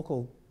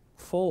vocal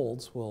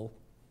folds will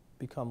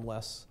become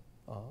less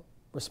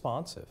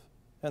responsive.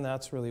 And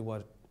that's really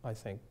what I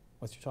think,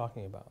 what you're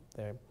talking about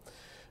there.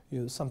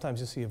 Sometimes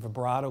you see a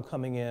vibrato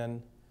coming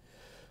in.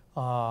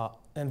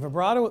 And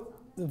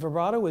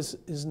vibrato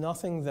is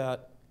nothing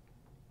that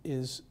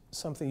is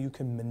something you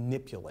can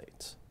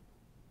manipulate.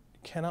 You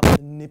cannot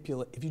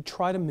manipulate. If you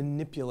try to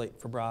manipulate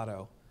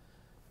vibrato,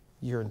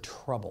 you're in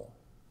trouble.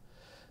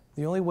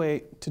 The only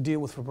way to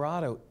deal with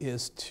vibrato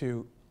is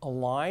to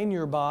align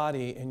your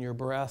body and your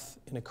breath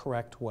in a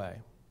correct way.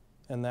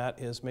 And that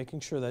is making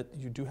sure that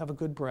you do have a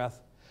good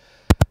breath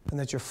and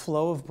that your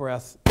flow of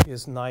breath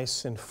is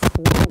nice and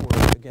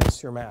forward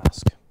against your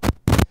mask.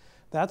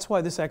 That's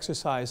why this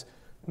exercise,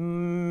 mi,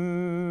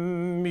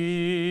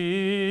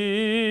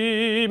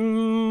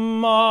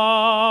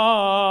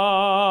 ma,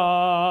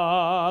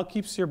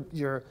 keeps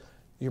your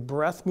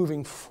breath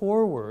moving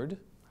forward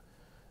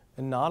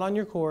and not on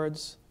your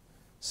chords.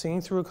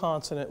 Singing through a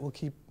consonant will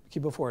keep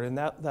it forward, and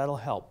that'll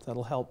help.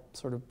 That'll help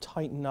sort of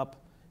tighten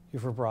up your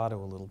vibrato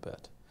a little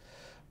bit.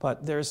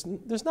 But there's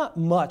not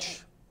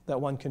much that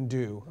one can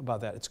do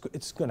about that.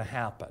 It's going to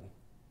happen.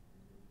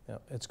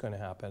 It's going to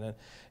happen.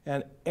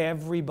 And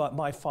everybody,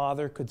 my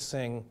father could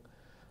sing,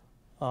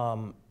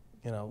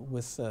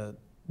 with a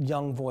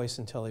young voice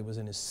until he was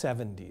in his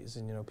 70s,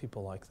 and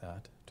people like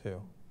that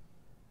too.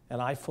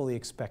 And I fully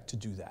expect to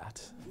do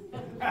that.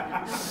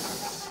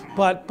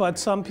 But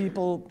some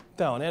people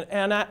don't.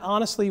 And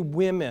honestly,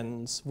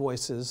 women's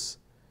voices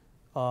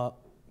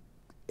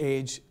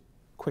age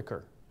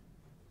quicker.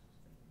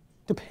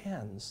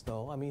 Depends,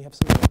 though. I mean, you have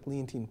somebody like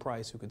Leontine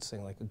Price who could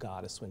sing like a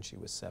goddess when she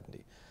was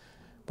 70.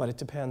 But it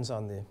depends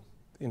on the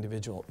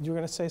individual. You were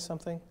going to say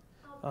something?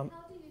 How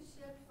do you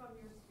shift from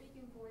your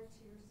speaking voice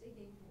to your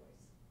singing voice?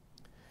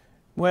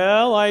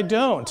 Well, I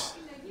don't.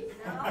 You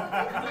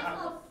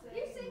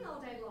sing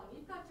all day long.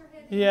 You've got your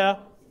head in Yeah.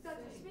 You've got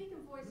your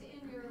speaking voice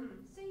in your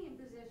singing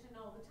position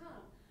all the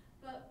time.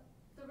 But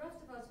the rest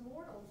of us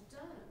mortals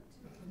don't.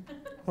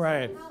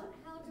 Right.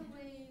 How do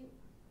we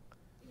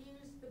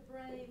use the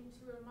brain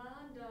to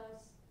remind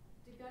us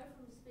to go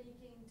from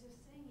speaking to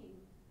singing?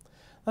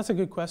 That's a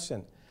good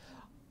question.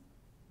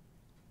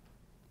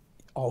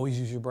 Always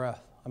use your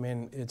breath. I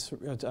mean,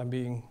 I'm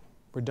being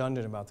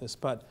redundant about this,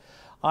 but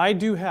I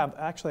do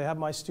have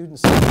my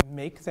students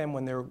make them,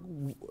 when they're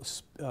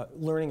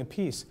learning a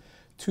piece,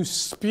 to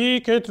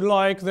speak it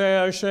like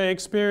they're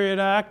Shakespearean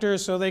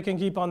actors so they can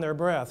keep on their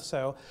breath.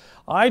 So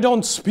I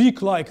don't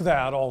speak like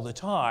that all the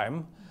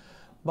time,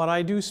 but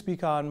I do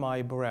speak on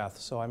my breath.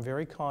 So I'm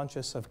very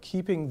conscious of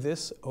keeping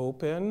this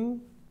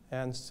open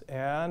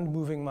and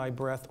moving my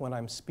breath when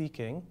I'm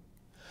speaking.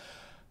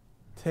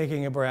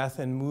 Taking a breath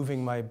and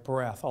moving my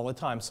breath all the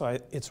time. So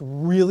it's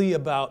really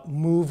about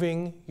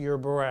moving your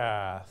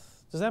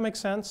breath. Does that make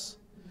sense?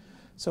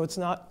 So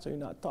you're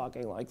not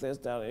talking like this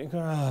down there.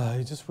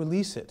 You just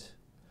release it.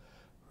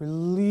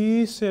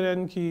 Release it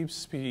and keep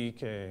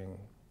speaking.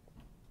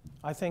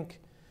 I think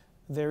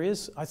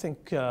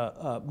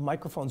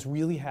microphones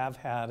really have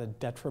had a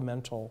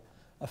detrimental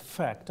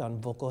effect on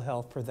vocal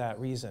health for that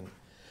reason.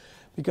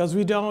 Because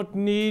we don't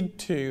need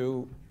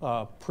to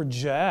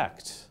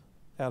project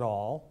at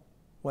all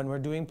when we're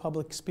doing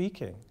public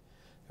speaking.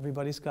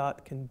 Everybody's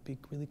can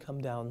really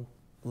come down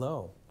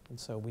low. And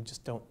so we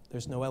just don't,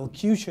 there's no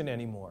elocution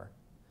anymore.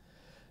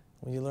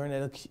 When you learn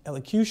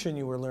elocution,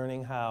 you were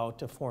learning how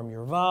to form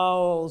your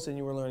vowels and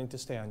you were learning to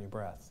stay on your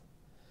breath.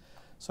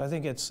 So I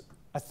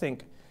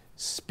think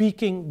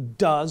speaking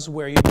does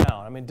wear you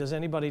down. I mean, does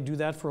anybody do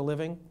that for a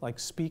living? Like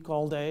speak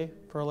all day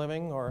for a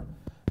living or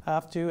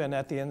have to, and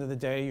at the end of the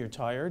day, you're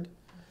tired?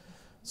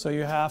 So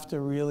you have to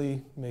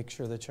really make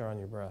sure that you're on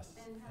your breath.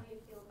 And how do you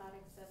feel about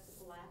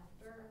excessive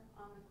laughter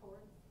on the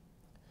chord?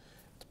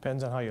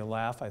 Depends on how you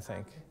laugh, I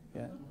think.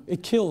 Yeah.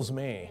 It kills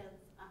me.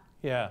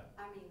 Yeah.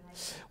 I mean,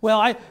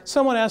 Well,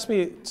 someone asked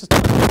me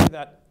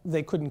that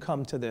they couldn't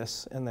come to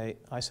this, and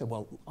I said,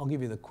 well, I'll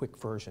give you the quick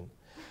version.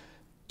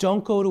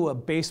 Don't go to a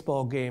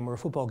baseball game or a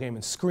football game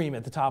and scream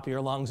at the top of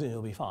your lungs and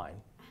you'll be fine.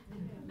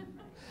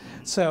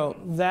 So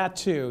that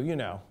too, you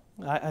know,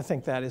 I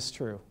think that is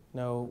true.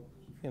 No,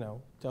 you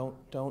know,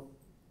 don't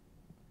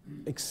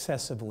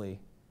excessively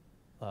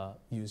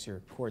use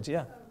your chords.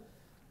 Yeah?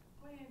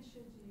 When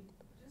should you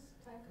just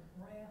take a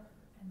breath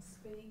and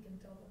speak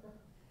until the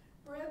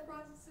breath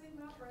processing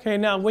my breath? Okay,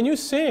 now when you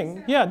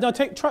sing, yeah, no,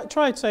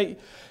 try it. Say,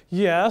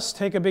 yes,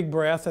 take a big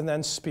breath and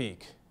then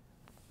speak.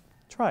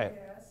 Try it.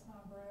 Yes, my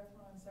breath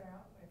runs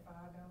out if I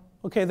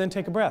don't. Okay, then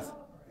take a breath.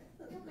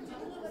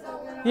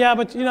 Yeah,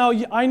 but you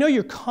know, I know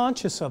you're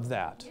conscious of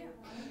that.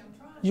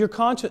 You're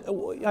conscious,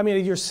 I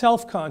mean, you're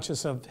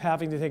self-conscious of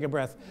having to take a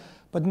breath,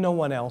 but no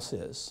one else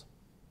is.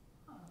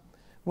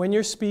 When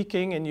you're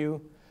speaking and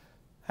you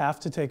have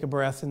to take a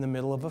breath in the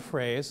middle of a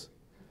phrase,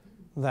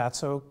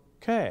 that's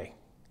okay.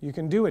 You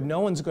can do it. No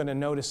one's going to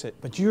notice it,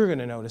 but you're going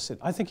to notice it.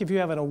 I think if you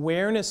have an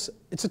awareness,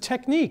 it's a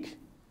technique.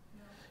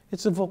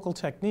 It's a vocal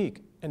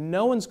technique. And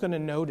no one's going to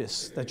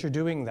notice that you're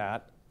doing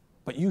that,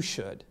 but you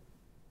should.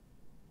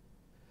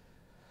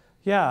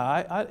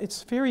 Yeah,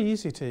 it's very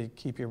easy to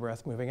keep your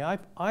breath moving.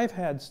 I've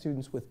had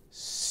students with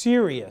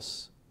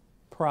serious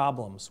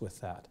problems with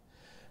that.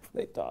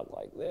 They talk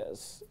like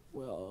this.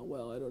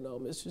 Well, I don't know,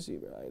 Mr.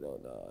 Siebert, I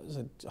don't know. I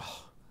said,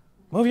 oh,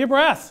 move your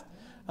breath.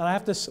 And I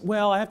have to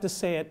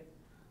say it,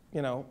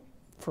 you know,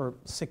 for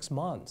 6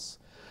 months.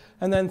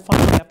 And then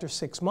finally, after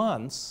 6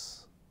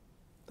 months,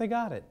 they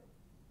got it.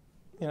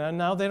 You know,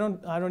 now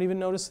I don't even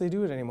notice they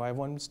do it anymore. I have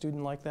one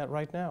student like that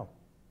right now.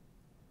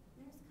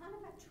 there's kind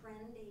of a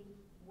trendy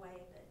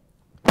way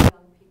that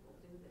young people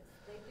do this.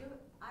 They do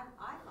it, I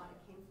thought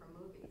it came from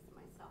movies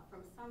myself,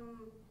 from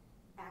some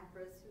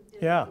actress who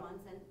did Yeah. it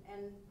once,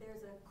 and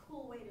there's a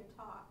cool way to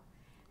talk.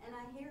 And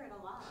I hear it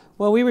a lot.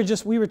 Well, we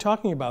were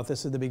talking about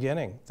this at the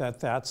beginning.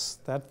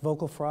 That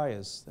vocal fry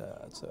is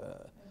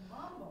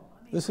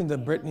listen to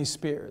Britney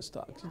Spears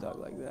talk. She talk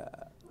like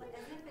that.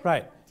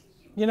 Right.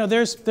 You know,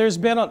 there's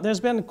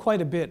been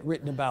quite a bit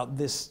written about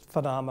this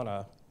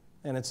phenomena,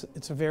 and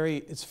it's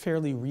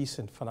fairly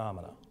recent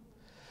phenomena.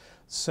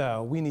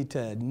 So we need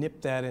to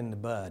nip that in the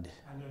bud.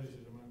 I noticed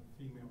it among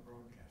female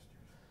broadcasters.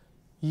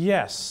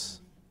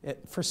 Yes.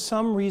 For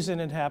some reason,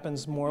 it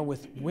happens more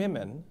with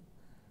women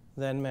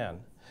than men.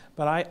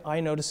 But I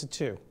notice it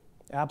too,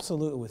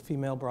 absolutely, with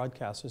female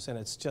broadcasters, and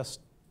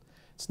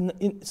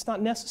it's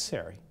not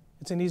necessary.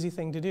 It's an easy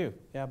thing to do.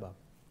 Yeah, Bob?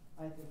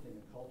 I think in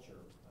the culture,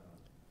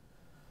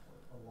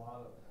 a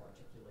lot of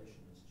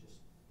articulation is just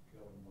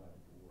going by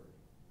the board.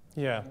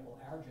 Yeah. For example,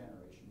 our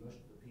generation,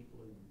 most of the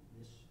people in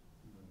this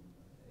room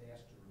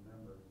asked to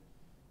remember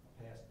a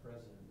past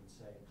president would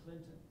say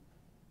Clinton.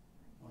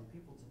 When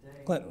people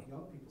today, Clinton.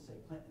 young people say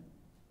Clinton,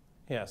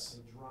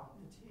 Yes. they drop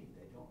the T.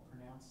 They don't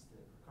pronounce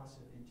the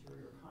percussive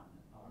interior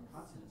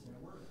consonants in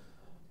a word.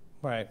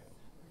 Right.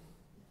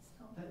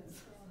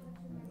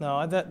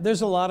 No,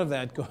 there's a lot of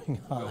that going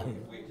Well,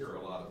 on. we hear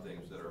a lot of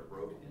things that are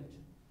broken.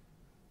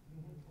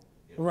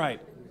 You know, Right.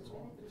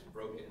 It's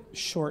broken.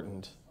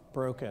 Shortened,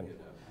 broken. You know,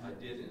 I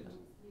didn't.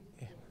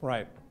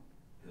 Right.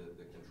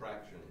 The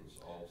contractions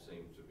all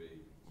seem to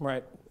be.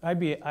 Right.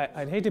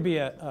 I'd hate to be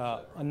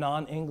a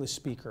non-English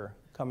speaker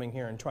coming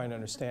here and trying to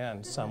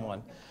understand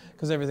someone,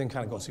 because everything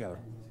kind of goes together.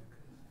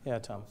 Yeah,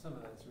 Tom. Some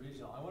of that's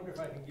regional. I wonder if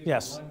I can give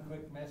Yes. you one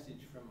quick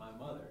message from my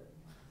mother,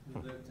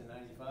 who lived to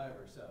 95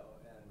 or so,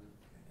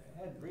 and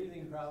had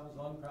breathing problems,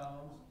 lung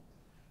problems,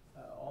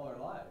 all her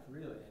life,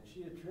 really. And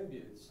she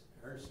attributes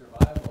her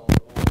survival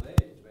of old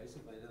age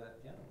basically to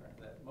that piano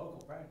practice, that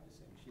vocal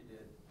practicing she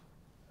did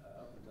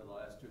up until the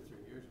last 2 or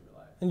 3 years of her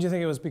life. And do you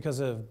think it was because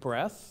of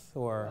breath,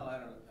 or? Well,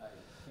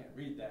 I can't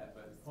read that,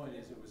 but the point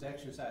is it was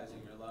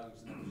exercising your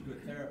lungs and it was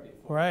good therapy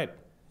for Right. her.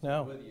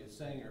 No. Whether you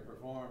sing or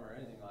perform or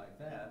anything like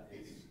that,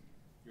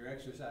 your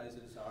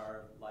exercises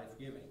are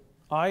life-giving.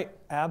 I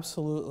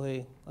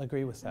absolutely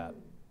agree with that.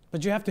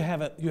 But you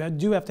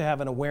do have to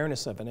have an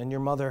awareness of it. And your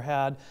mother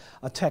had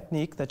a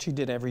technique that she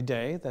did every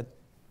day that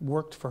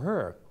worked for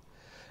her.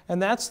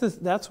 And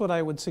that's what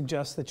I would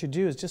suggest that you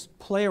do, is just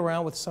play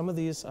around with some of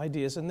these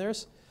ideas. And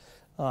there's,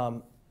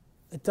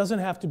 it doesn't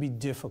have to be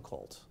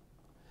difficult.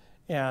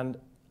 And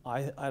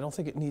I don't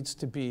think it needs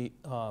to be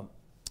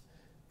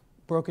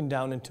broken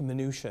down into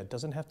minutiae. It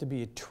doesn't have to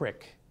be a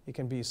trick. It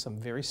can be some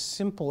very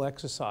simple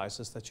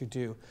exercises that you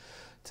do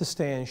to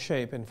stay in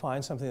shape, and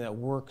find something that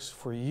works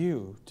for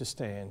you to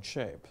stay in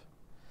shape.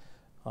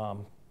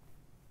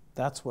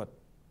 That's what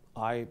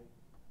I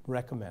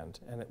recommend,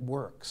 and it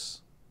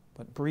works.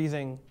 But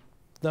breathing,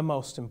 the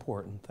most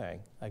important thing.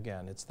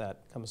 Again,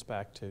 comes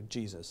back to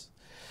Jesus.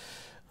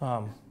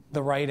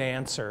 The right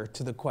answer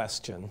to the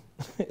question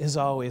is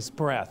always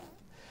breath.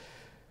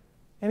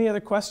 Any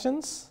other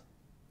questions?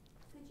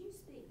 Could you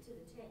speak to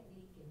the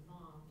technique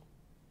involved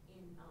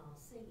in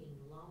singing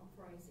long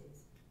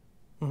phrases,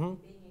 Mm-hmm.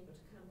 being able to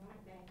come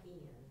right back in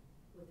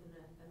with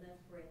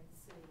enough breath to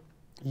sing?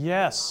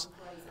 Yes, a long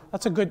phrase on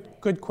that's a top of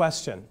that? good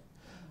question.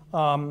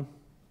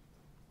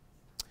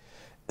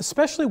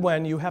 Especially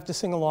when you have to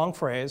sing a long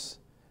phrase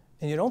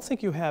and you don't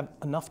think you have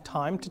enough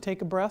time to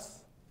take a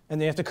breath, and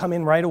then you have to come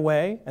in right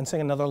away and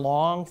sing another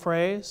long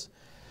phrase.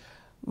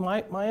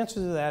 My answer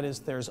to that is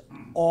there's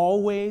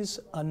always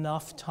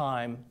enough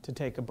time to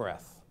take a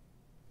breath.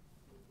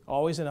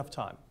 Always enough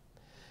time.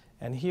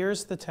 And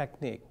here's the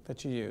technique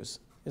that you use,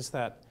 is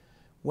that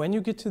when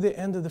you get to the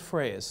end of the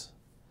phrase,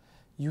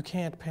 you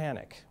can't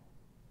panic.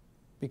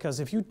 Because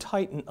if you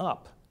tighten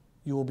up,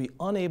 you will be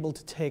unable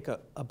to take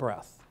a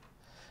breath.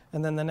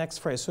 And then the next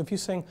phrase. So if you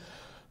sing,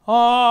 ah,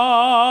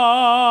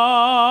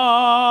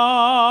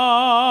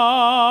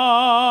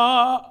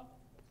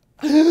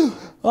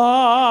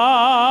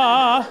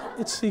 ah,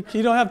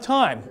 you don't have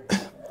time.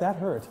 That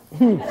hurt.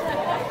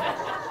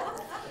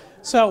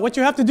 So what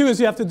you have to do is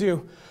you have to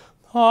do,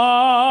 I'm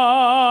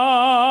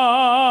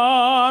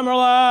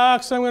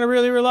relaxed, I'm going to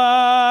really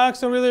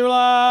relax, I'm really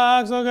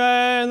relaxed,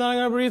 okay, and then I'm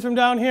going to breathe from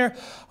down here.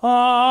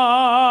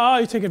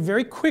 You take it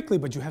very quickly,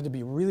 but you have to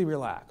be really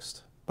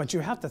relaxed. But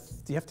your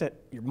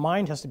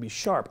mind has to be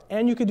sharp,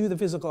 and you can do the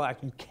physical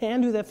action. You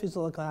can do that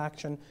physical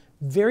action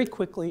very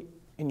quickly,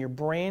 and your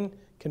brain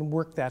can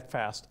work that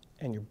fast,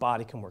 and your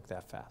body can work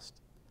that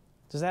fast.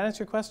 Does that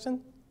answer your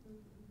question?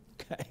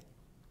 Okay.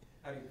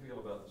 How do you feel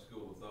about the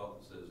school of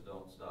thought that says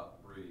don't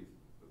stop to breathe,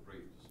 but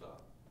breathe to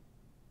stop?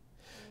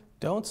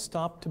 Don't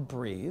stop to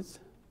breathe,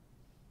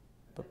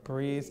 but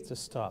breathe to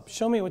stop.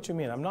 Show me what you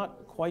mean. I'm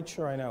not quite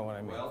sure I know what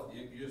I mean. Well,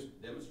 you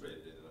just demonstrated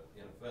it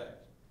in effect.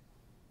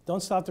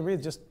 Don't stop to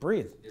breathe, just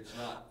breathe. It's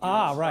not, you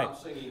don't right.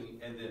 stop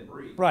singing and then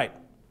breathe. Right.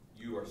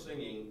 You are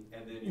singing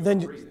and then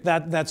you are breathing.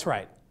 That's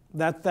right.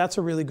 That's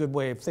a really good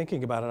way of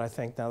thinking about it, I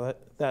think, now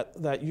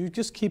that you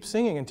just keep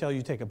singing until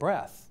you take a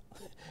breath.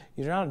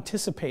 You're not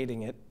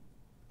anticipating it,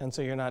 and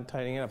so you're not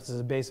tightening it up. This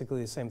is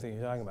basically the same thing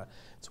you're talking about.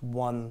 It's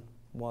one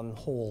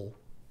whole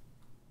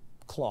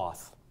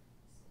cloth.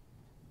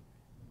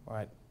 All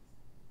right.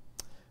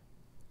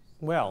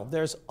 Well,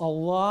 there's a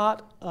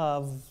lot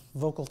of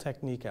vocal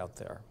technique out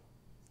there.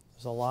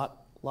 There's a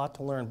lot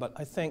to learn, but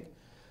I think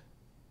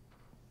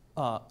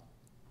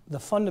the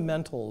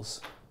fundamentals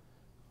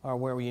are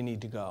where you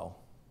need to go.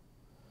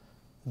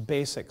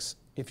 Basics.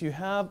 If you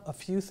have a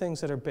few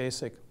things that are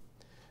basic,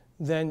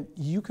 then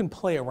you can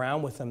play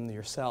around with them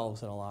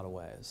yourselves in a lot of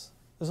ways.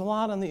 There's a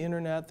lot on the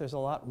internet. There's a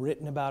lot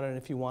written about it, and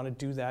if you want to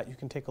do that, you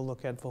can take a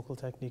look at vocal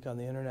technique on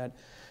the internet.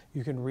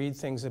 You can read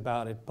things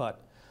about it,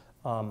 but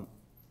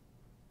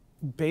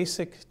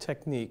basic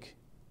technique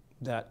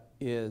that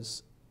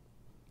is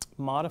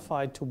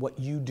modified to what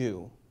you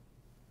do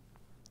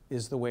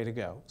is the way to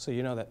go. So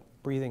you know that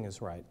breathing is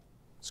right.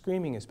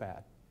 Screaming is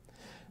bad.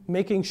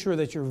 Making sure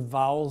that your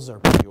vowels are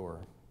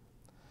pure.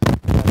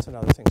 That's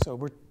another thing. So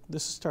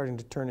this is starting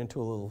to turn into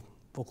a little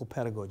vocal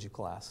pedagogy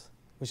class,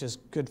 which is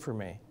good for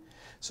me.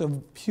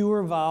 So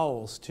pure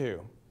vowels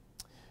too,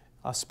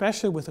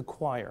 especially with a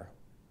choir.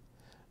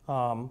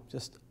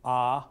 Just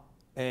a,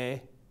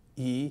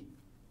 e,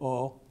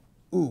 o,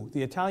 u.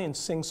 The Italians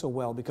sing so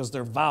well because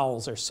their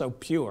vowels are so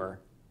pure.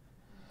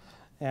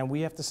 And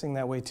we have to sing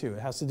that way too.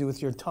 It has to do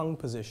with your tongue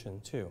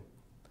position too.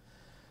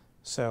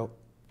 So,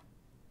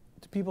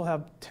 do people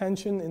have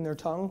tension in their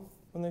tongue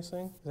when they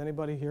sing? Does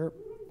anybody here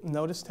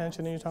notice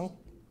tension in your tongue?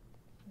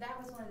 That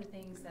was one of the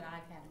things that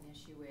I've had an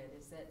issue with,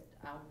 is that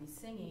I would be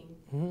singing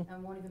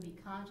and won't even be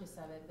conscious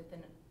of it, but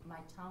then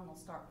my tongue will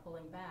start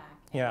pulling back.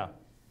 And, Yeah.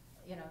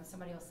 You know,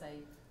 somebody will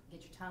say,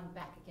 get your tongue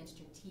back against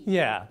your teeth.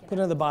 Yeah, put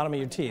it at the bottom of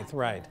your teeth,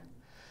 right.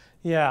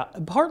 Yeah,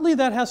 partly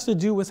that has to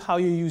do with how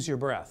you use your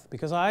breath,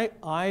 because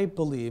I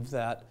believe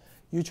that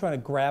you're trying to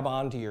grab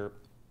onto your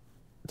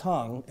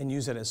tongue and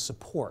use it as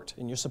support,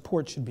 and your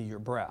support should be your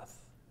breath.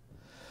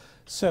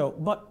 So,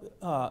 but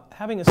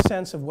having a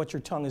sense of what your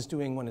tongue is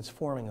doing when it's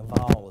forming a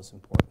vowel is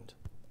important.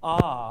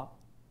 Ah,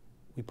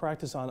 we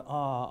practice on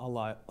ah a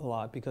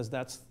lot because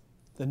that's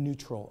the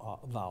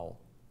neutral vowel.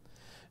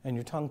 And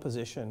your tongue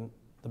position,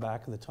 the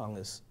back of the tongue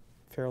is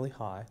fairly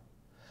high.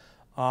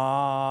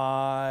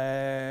 I,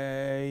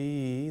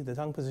 the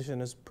tongue position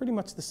is pretty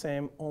much the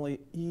same, only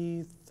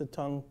E, the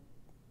tongue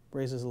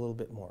raises a little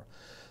bit more.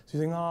 So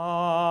you sing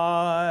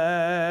I.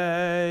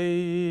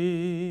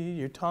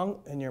 Your tongue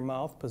and your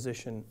mouth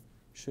position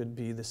should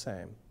be the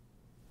same.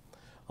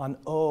 On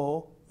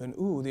O and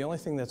U, the only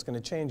thing that's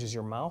going to change is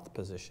your mouth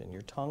position.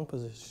 Your tongue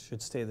position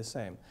should stay the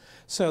same.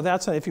 So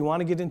that's, if you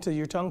want to get into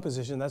your tongue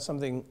position, that's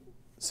something,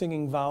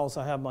 singing vowels,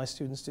 I have my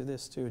students do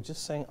this too.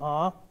 Just saying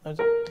ah. I.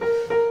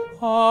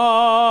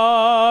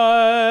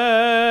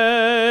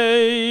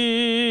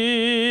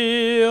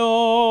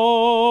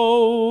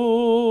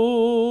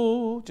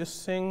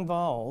 Just sing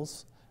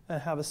vowels and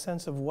have a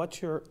sense of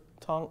what your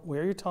tongue,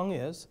 where your tongue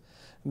is,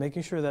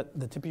 making sure that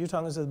the tip of your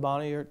tongue is at the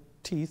bottom of your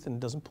teeth and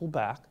doesn't pull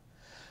back,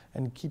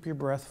 and keep your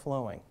breath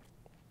flowing.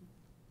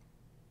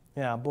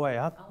 Yeah, boy,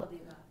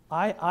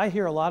 I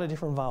hear a lot of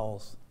different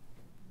vowels.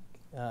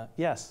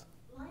 Yes?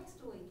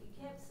 Last week,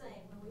 you kept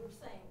saying, when we were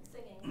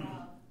singing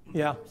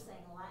Yeah. you were saying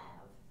loud.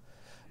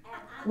 And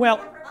I Well,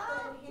 never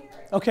could hear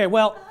it. okay,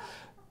 well,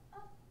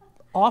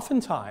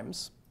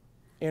 oftentimes,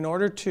 in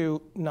order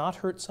to not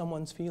hurt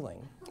someone's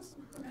feeling,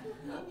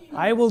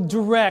 I will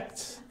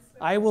direct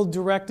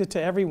it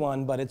to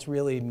everyone, but it's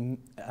really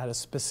at a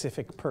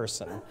specific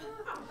person.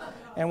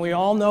 And we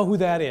all know who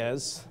that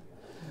is.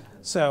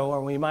 So,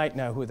 or we might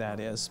know who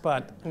that is,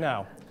 but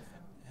no,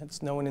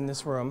 it's no one in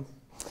this room.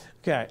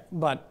 Okay,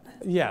 but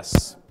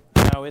yes,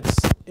 no,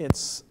 it's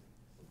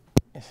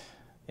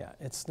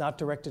not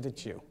directed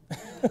at you.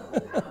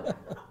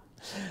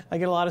 I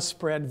get a lot of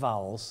spread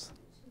vowels.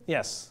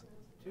 Yes?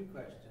 2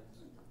 questions.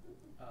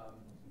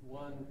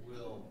 One,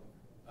 will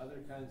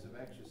other kinds of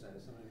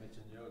exercise, somebody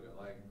mentioned yoga,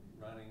 like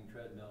running,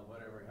 treadmill,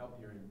 whatever,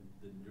 help your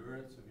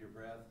endurance of your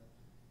breath?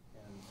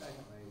 And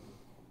secondly,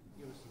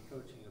 give us some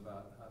coaching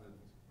about how to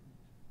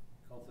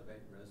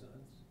cultivate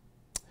resonance.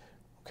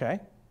 Okay.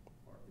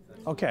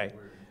 Okay.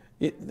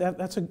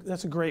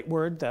 That's a great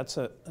word. That's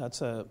a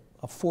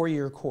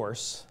 4-year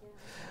course,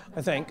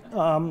 I think.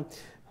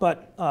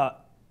 But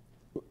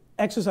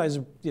exercise,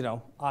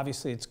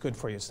 obviously it's good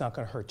for you. It's not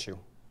going to hurt you,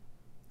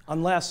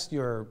 unless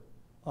you're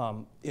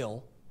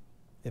ill.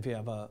 If you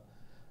have a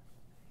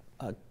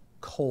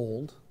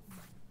cold,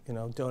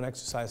 don't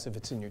exercise if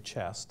it's in your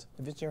chest.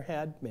 If it's in your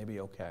head, maybe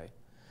okay.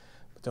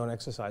 But don't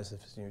exercise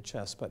if it's in your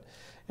chest. But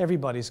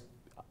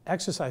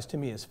exercise to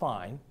me is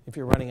fine. If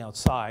you're running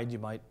outside, you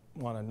might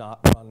want to not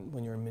run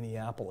when you're in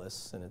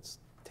Minneapolis and it's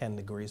 10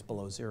 degrees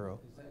below zero.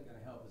 Is that going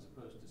to help as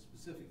opposed to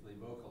specifically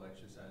vocal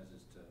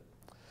exercises to?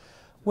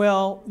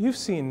 Well, you've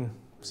seen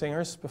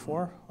singers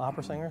before,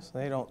 opera singers.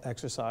 They don't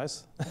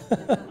exercise.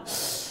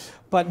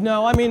 But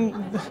no,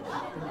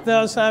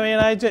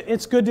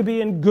 it's good to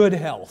be in good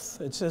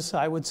health. It's just,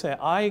 I would say,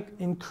 I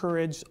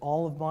encourage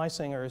all of my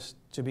singers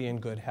to be in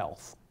good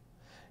health.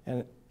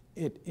 And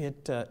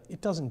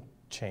it doesn't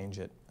change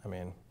it.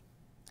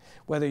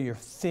 Whether you're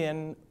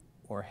thin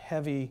or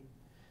heavy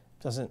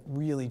doesn't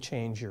really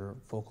change your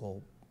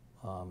vocal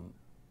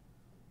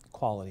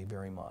quality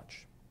very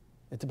much.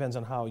 It depends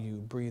on how you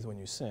breathe when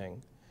you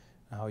sing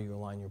and how you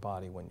align your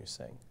body when you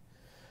sing.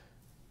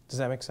 Does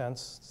that make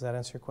sense? Does that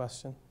answer your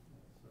question?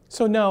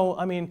 So no,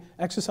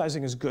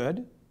 exercising is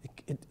good.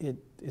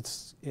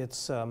 It's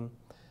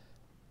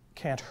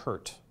can't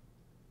hurt.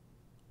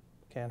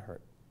 Can't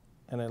hurt.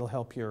 And it'll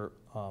help your,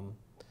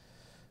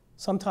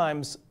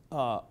 sometimes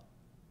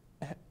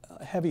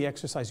heavy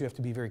exercise, you have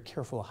to be very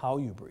careful how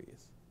you breathe.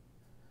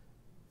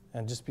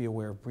 And just be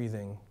aware of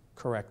breathing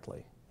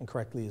correctly. And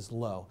correctly is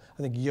low.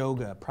 I think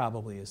yoga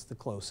probably is the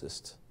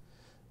closest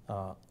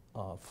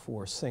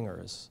for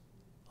singers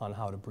on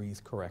how to breathe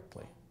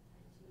correctly.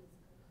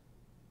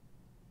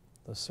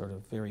 Those sort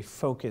of very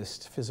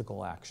focused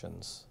physical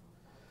actions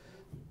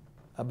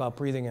about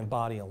breathing and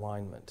body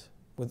alignment.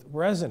 With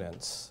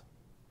resonance,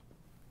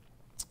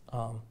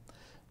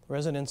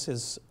 resonance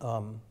is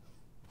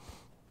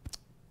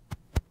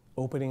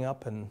opening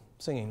up and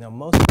singing. Now,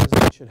 most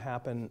resonance should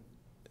happen,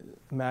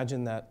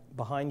 imagine that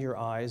behind your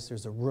eyes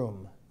there's a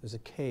room, there's a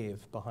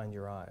cave behind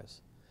your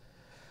eyes.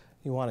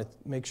 You want to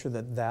make sure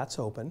that that's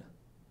open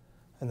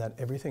and that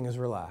everything is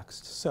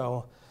relaxed.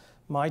 So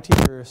my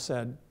teacher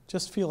said,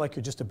 just feel like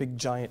you're just a big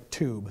giant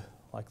tube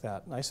like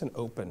that, nice and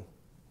open.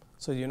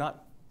 So you're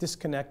not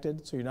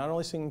disconnected, so you're not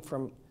only singing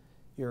from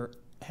your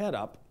head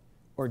up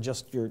or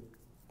just your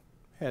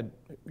head,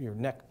 your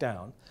neck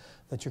down,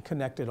 that you're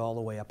connected all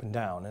the way up and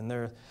down. And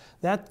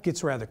that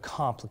gets rather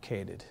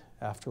complicated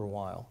after a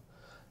while.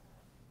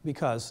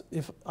 Because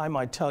if I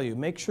might tell you,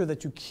 make sure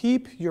that you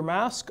keep your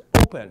mask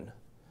open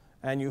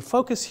and you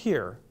focus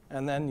here,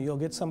 and then you'll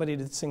get somebody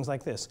that sings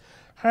like this.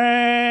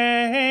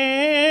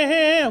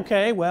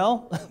 Okay,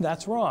 well,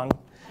 that's wrong.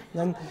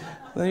 Then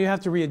you have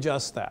to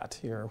readjust that.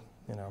 You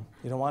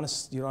don't want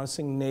to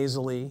sing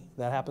nasally.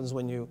 That happens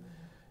when you're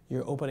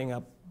opening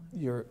up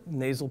your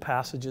nasal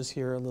passages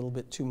here a little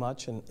bit too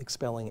much and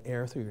expelling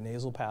air through your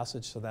nasal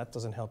passage, so that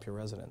doesn't help your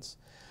resonance.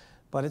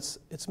 But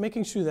it's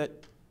making sure that,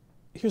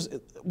 here's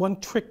one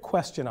trick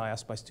question I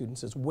ask my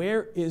students is,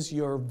 where is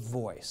your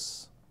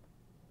voice?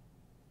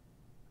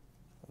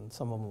 And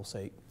some of them will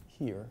say,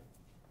 here.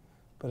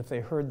 But if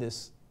they heard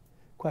this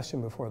question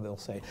before, they'll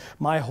say,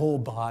 my whole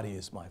body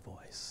is my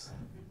voice.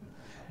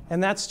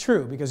 And that's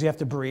true because you have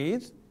to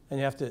breathe and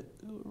you have to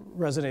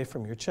resonate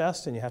from your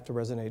chest and you have to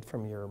resonate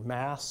from your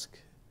mask.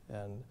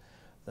 And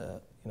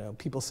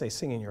people say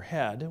sing in your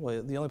head.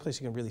 Well, the only place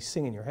you can really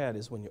sing in your head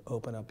is when you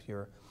open up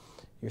your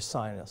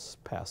sinus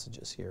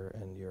passages here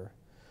and your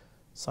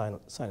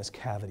sinus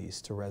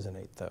cavities to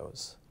resonate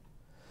those.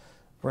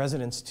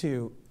 Resonance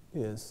too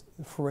is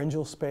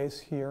pharyngeal space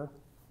here.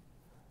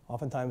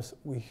 Oftentimes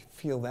we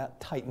feel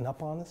that tighten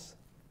up on us.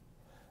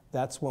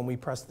 That's when we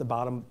press the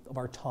bottom of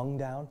our tongue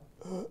down.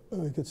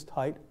 It gets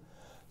tight.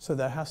 So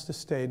that has to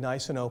stay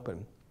nice and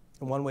open.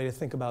 And one way to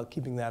think about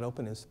keeping that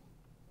open is,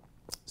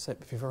 say,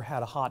 if you've ever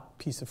had a hot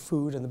piece of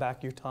food in the back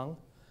of your tongue,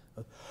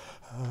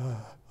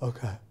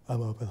 okay,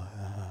 I'm open like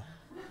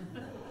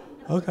that.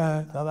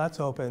 Okay, now that's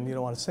open. You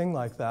don't want to sing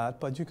like that,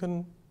 but you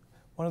can.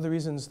 One of the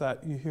reasons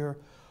that you hear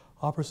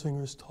opera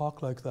singers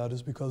talk like that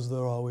is because they're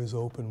always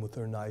open with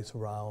their nice,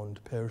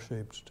 round,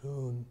 pear-shaped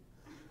tone.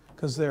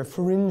 Because their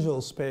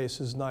pharyngeal space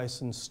is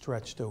nice and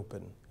stretched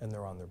open, and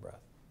they're on their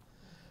breath.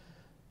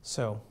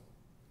 So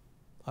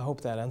I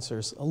hope that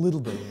answers a little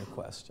bit of your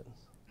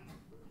questions.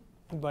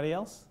 Anybody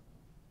else?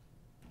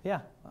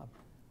 Yeah.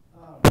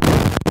 Mark,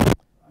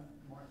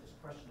 this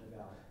question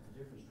about the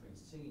difference between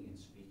singing and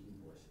speaking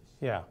voices.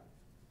 Yeah.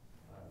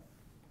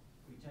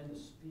 We tend to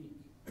speak,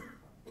 it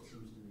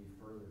seems to be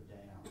further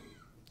down.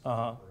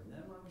 Uh-huh. And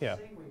then when we Yeah.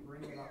 sing, we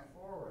bring it up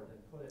forward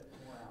and put it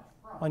more out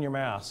front. On your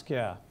mask,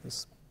 yeah,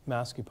 this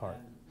masky part.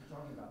 And you're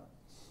talking about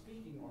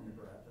speaking on the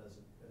breath as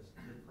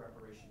good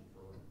preparation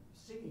for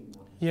singing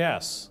more.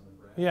 Yes. On the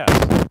breath. Yes.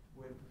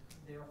 Would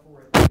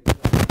therefore it be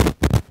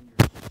that in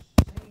your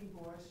singing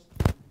voice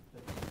to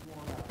think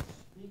more about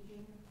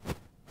speaking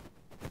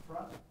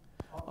front?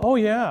 Oh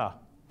yeah.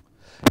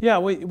 Yeah,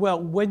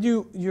 well, when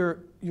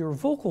your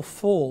vocal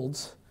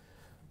folds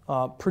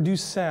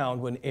produce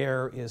sound when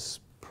air is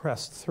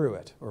pressed through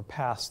it or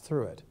passed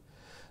through it.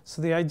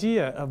 So the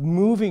idea of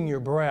moving your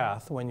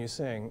breath when you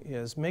sing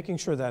is making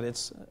sure that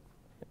it's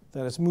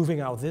moving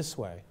out this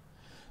way.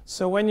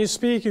 So when you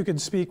speak, you can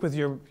speak with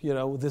your,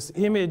 this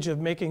image of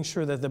making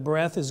sure that the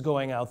breath is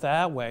going out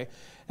that way.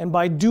 And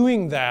by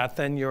doing that,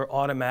 then you're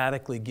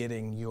automatically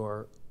getting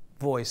your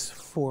voice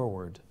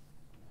forward.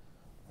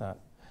 That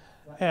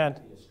And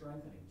would be a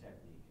strengthening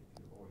technique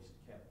if you've always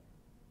kept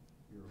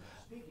your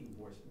speaking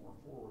voice more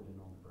forward and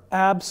on the breath.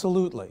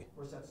 absolutely. Of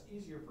course, that's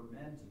easier for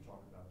men to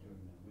talk about doing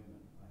than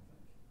women, I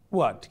think.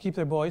 What? To keep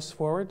their voice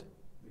forward?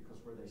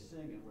 Because where they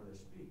sing and where they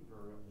speak,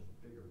 there's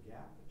a bigger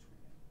gap between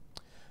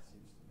it, it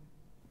seems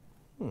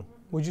to me.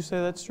 Would you say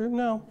that's true?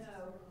 No.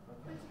 No.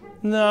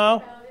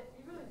 No.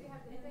 You really do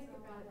have to think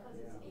about it, because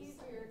it's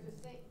easier to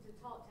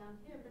talk down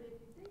here, but if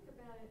you think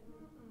about it,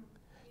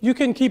 You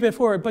can keep it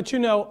forward, but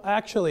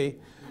actually,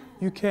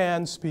 you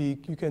can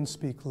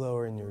speak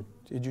lower in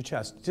your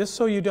chest. Just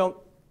so you don't,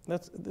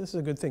 this is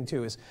a good thing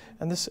too,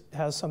 and this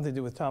has something to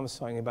do with Thomas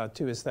talking about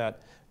too, is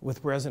that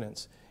with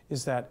resonance,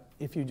 is that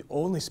if you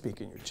only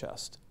speak in your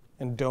chest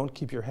and don't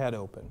keep your head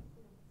open,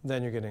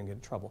 then you're going to get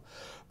in trouble.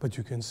 But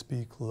you can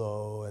speak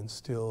low and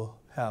still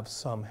have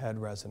some head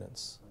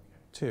resonance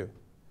too.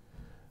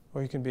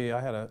 Or you can be,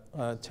 I had an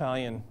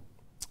Italian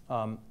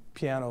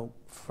piano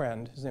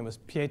friend, his name was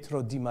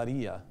Pietro Di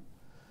Maria.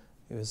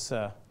 He was,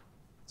 does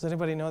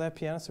anybody know that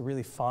pianist? A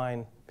really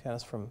fine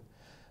pianist from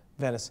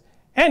Venice.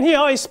 And he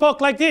always spoke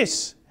like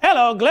this.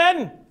 Hello,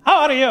 Glenn,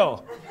 how are you?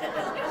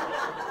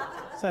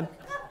 Said,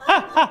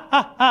 ha, ha,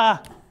 ha,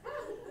 ha.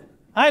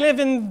 I live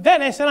in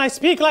Venice and I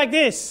speak like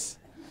this.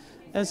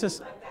 And it's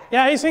just,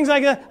 yeah, he sings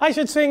like that. I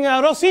should sing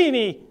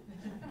Rossini.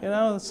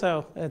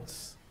 So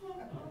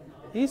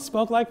he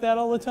spoke like that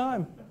all the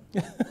time. I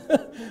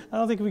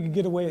don't think we could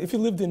get away. If you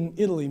lived in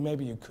Italy,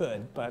 maybe you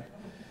could, but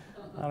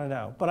I don't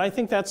know. But I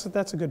think that's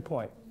a good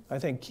point. I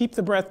think keep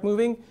the breath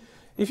moving.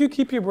 If you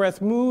keep your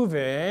breath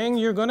moving,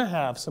 you're going to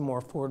have some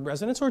more forward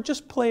resonance, or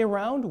just play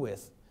around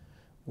with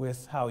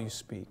how you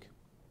speak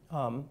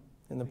in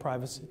the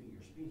privacy. Keeping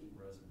your speaking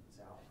resonance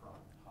out front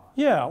and high.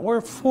 Yeah, or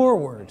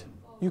forward.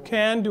 You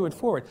can do it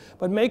forward.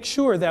 But make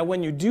sure that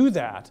when you do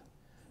that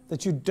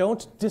you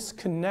don't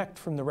disconnect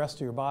from the rest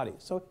of your body.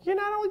 So you're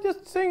not only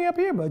just singing up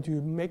here, but you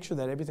make sure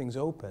that everything's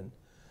open.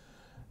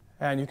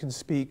 And you can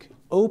speak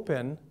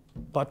open,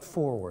 but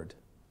forward.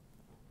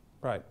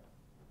 Right.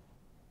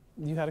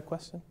 You had a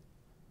question?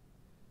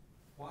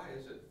 Why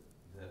is it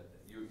that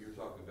you're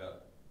talking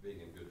about being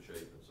in good shape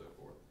and so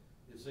forth?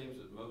 It seems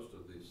that most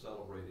of the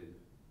celebrated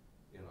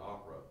in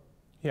opera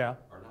Yeah.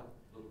 are not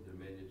little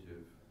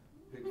diminutive,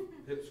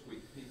 pipsqueak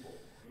people.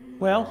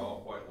 Well, They're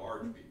all quite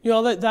large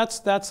people.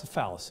 That's a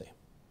fallacy.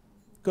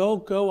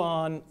 Go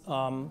on.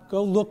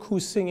 Go look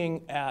who's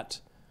singing at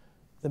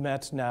the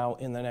Met now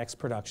in the next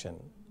production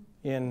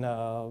in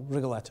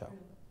Rigoletto.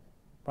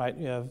 Right.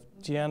 You have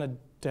Gianna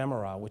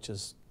Demera, which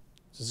is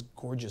this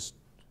gorgeous,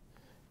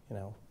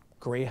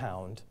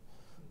 greyhound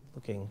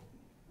looking,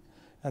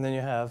 and then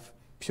you have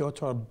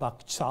Piotr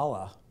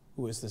Bakchala,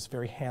 who is this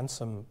very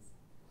handsome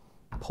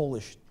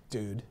Polish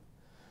dude,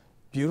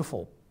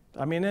 beautiful.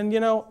 I mean, and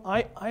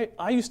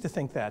I used to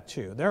think that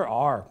too. There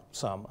are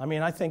some. I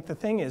mean, I think the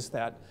thing is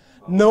that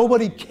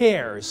nobody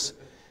cares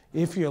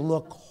If you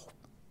look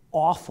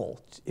awful,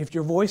 if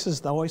your voice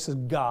is the voice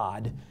of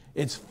God,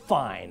 it's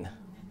fine.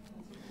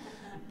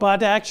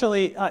 But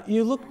actually,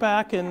 you look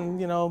back in,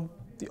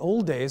 the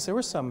old days, there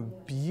were some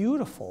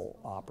beautiful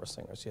opera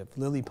singers. You have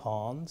Lily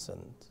Pons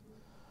and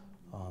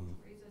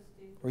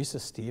Risa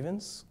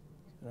Stevens,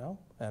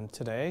 and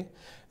today,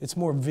 it's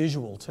more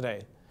visual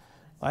today.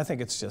 I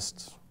think it's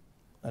just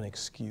an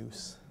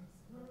excuse.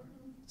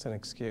 It's an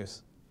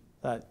excuse.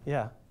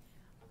 Yeah.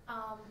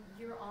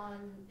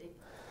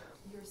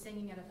 You're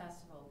singing at a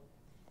festival.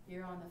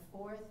 You're on the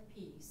 4th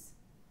piece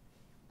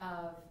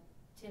of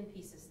 10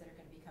 pieces that are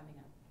going to be coming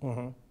up.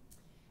 Mm-hmm.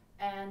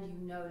 And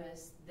you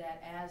notice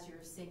that as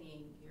you're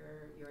singing,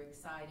 you're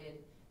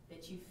excited,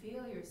 that you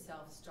feel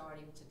yourself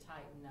starting to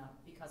tighten up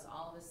because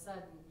all of a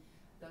sudden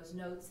those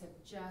notes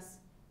have just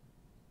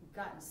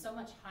gotten so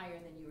much higher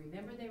than you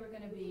remember they were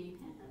going to be.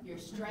 You're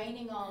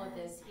straining all of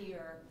this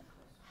here.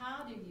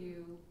 How do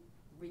you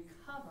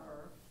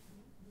recover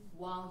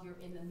while you're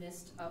in the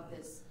midst of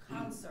this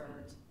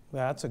concert?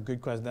 That's a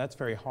good question. That's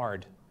very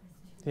hard.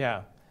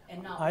 Yeah.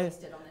 And not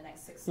waste it on the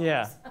next 6 songs.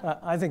 Yeah,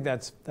 I think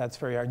that's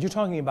very hard. You're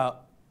talking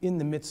about in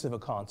the midst of a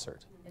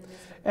concert. In the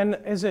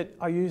midst of And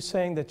are you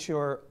saying that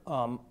you're,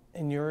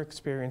 in your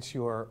experience,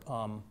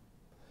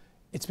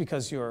 it's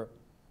because you're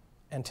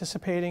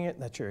anticipating it,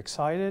 that you're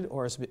excited,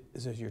 or is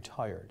it you're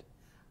tired?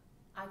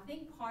 I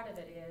think part of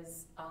it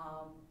is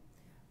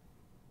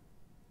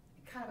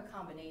kind of a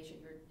combination.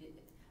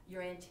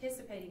 You're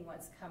anticipating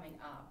what's coming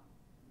up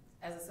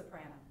as a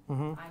soprano.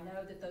 Mm-hmm. I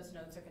know that those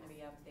notes are going to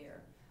be up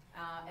there.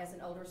 As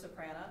an older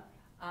soprano,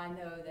 I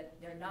know that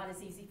they're not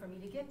as easy for me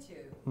to get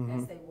to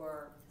as they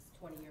were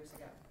 20 years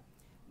ago.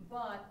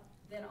 But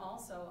then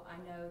also I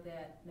know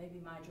that maybe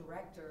my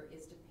director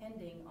is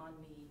depending on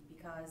me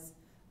because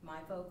my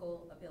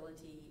vocal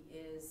ability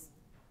is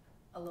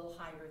a little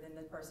higher than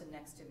the person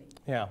next to me.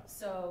 Yeah.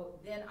 So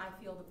then I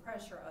feel the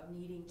pressure of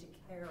needing to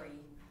carry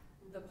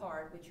the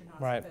part, which you're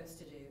not supposed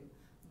to do.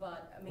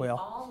 But I mean,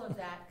 all of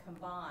that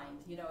combined,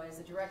 as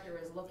the director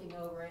is looking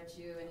over at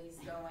you and he's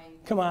going,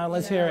 come on,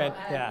 let's hear it.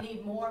 Yeah. I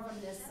need more from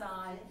this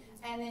side.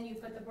 And then you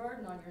put the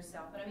burden on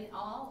yourself. But I mean,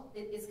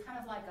 it's kind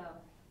of like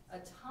a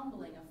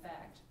tumbling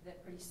effect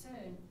that pretty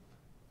soon,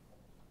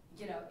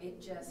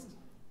 it just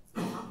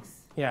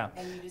knocks. Yeah.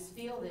 And you just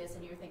feel this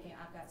and you're thinking,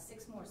 I've got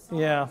 6 more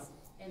songs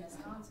in this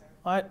concert.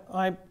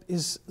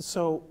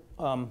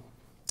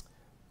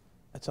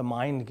 It's a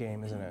mind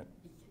game, isn't it?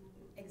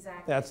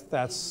 Exactly. That's. Do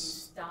you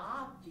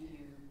stop? Do you?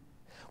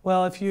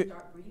 Well, if you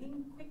start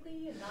breathing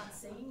quickly and not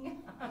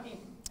sing. I mean,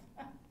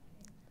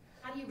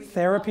 how do you recover?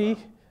 Therapy.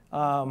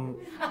 How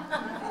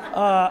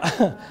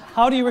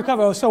do you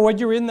recover? Oh, so when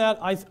you're in that,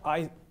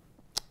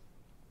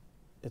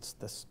 it's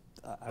this.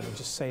 I would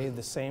just say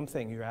the same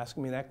thing. You're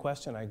asking me that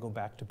question, I go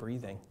back to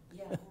breathing.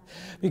 Yeah.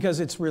 Because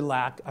it's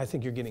relaxed. I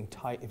think you're getting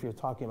tight. If you're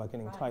talking about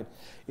getting tight,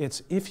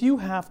 it's if you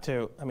have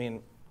to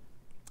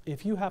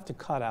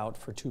cut out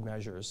for 2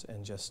 measures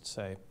and just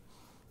say,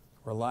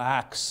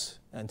 relax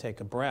and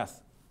take a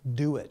breath,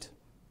 do it.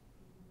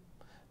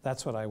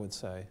 That's what I would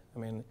say. I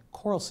mean,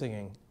 choral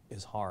singing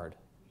is hard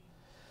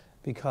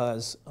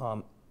because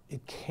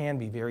it can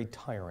be very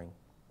tiring.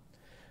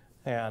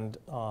 And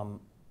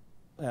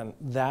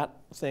that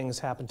thing has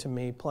happened to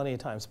me plenty of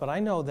times. But I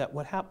know that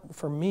what happened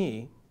for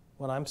me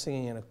when I'm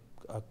singing in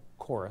a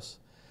chorus,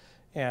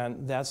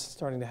 and that's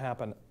starting to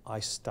happen, I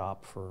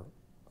stop for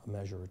a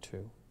measure or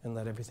 2 and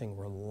let everything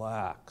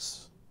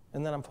relax,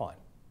 and then I'm fine.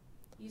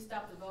 You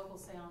stop the vocal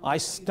sound? I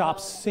stop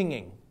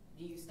singing.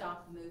 Do you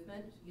stop the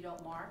movement? You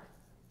don't mark?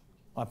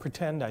 I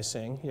pretend I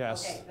sing,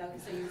 yes. Okay,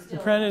 so you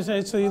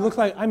still... So you look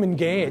like I'm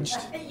engaged.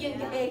 You're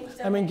engaged.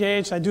 Okay. I'm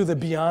engaged. I do the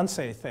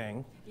Beyonce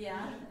thing.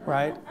 Yeah.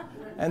 Right?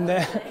 And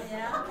then,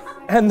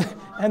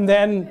 and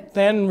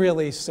then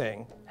really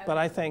sing. Okay. But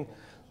I think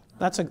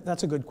that's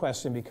a good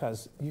question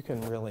because you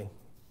can really,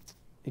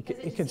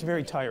 it gets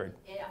very tired.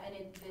 Yeah, and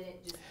it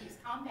just keeps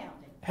compounding.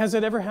 Has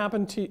it ever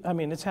happened to you? I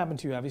mean, it's happened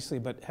to you obviously,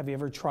 but have you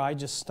ever tried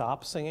just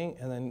stop singing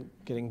and then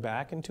getting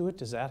back into it?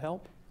 Does that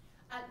help?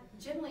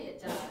 Generally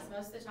it does.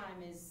 Most of the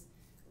time is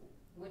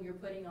when you're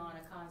putting on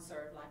a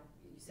concert, like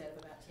you said,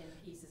 of about 10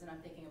 pieces, and I'm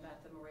thinking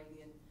about the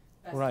Moravian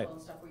Festival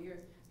and stuff, where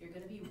you're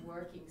going to be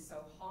working so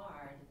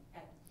hard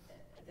at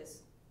this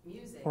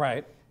music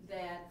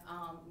that,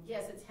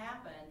 yes, it's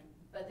happened,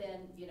 but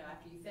then,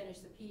 after you finish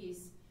the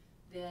piece,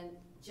 then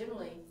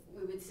generally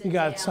we would sit down. You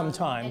got some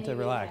time to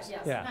relax.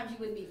 Sometimes you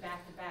wouldn't be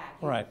back to back.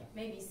 You'd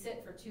maybe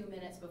sit for 2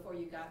 minutes before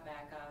you got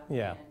back up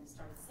and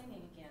started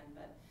singing again.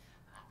 But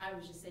I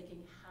was just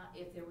thinking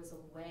if there was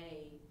a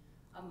way,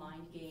 a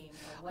mind game.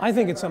 I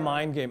think it's a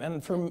mind game.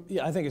 And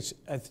I think it's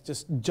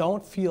just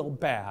don't feel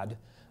bad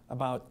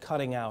about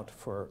cutting out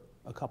for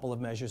a couple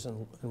of measures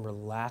and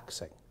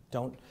relaxing.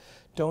 Don't,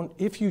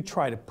 if you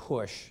try to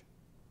push,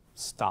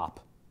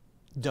 stop.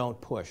 Don't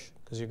push,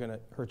 because you're going to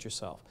hurt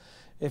yourself.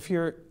 If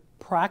you're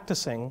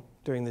practicing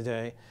during the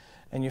day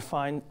and you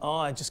find, oh,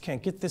 I just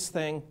can't get this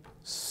thing,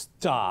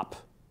 stop.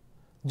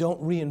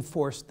 Don't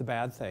reinforce the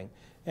bad thing.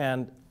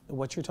 And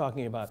what you're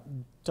talking about,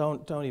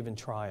 don't even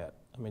try it.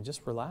 I mean,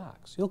 just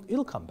relax.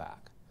 It'll come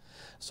back.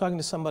 was talking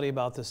to somebody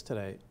about this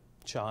today,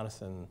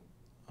 Jonathan,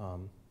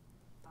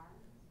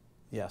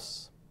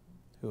 yes,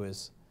 who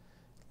has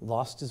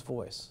lost his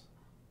voice.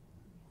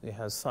 He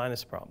has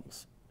sinus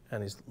problems,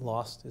 and he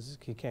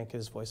can't get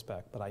his voice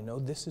back. But I know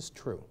this is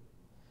true.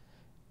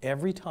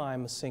 Every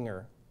time a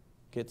singer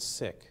gets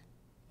sick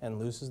and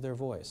loses their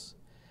voice,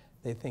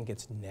 they think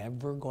it's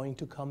never going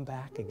to come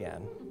back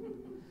again.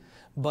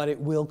 But it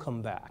will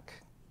come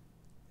back.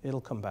 It'll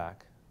come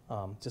back.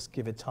 Just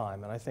give it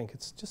time. And I think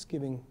it's just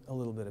giving a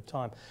little bit of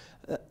time.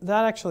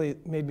 That actually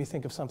made me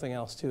think of something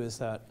else, too, is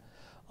that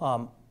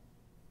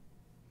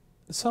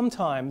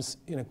sometimes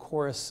in a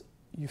chorus,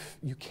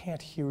 you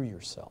can't hear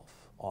yourself,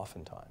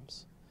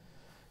 oftentimes.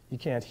 You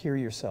can't hear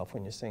yourself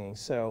when you're singing,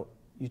 so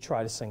you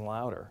try to sing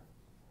louder.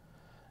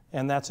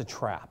 And that's a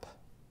trap.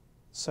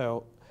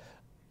 So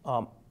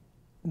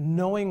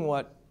knowing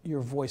what your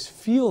voice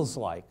feels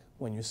like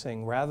when you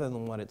sing rather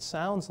than what it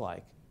sounds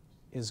like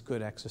is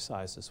good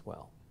exercise as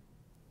well.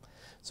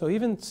 So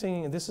even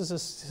singing, this is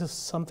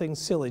just something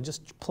silly,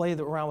 just play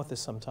around with this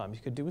sometimes.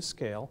 You could do a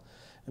scale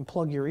and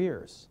plug your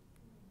ears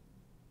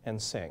and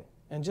sing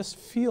and just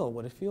feel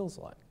what it feels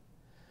like.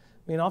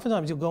 I mean,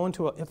 oftentimes you'll go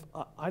into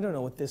I don't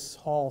know what this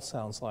hall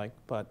sounds like,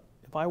 but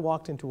if I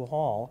walked into a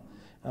hall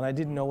and I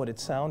didn't know what it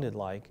sounded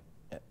like,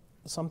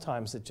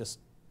 sometimes it just,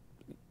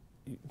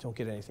 you don't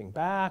get anything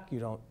back,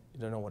 you don't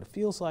know what it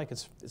feels like,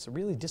 it's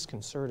really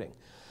disconcerting.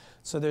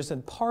 So there's a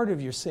part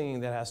of your singing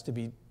that has to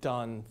be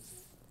done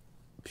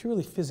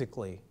purely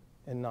physically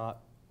and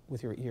not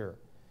with your ear.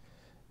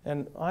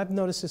 And I've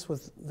noticed this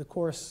with the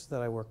chorus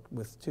that I work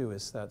with too,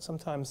 is that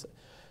sometimes,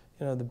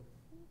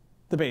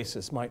 the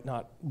basses might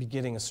not be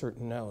getting a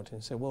certain note, and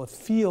you say, well, it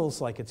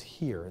feels like it's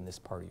here in this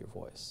part of your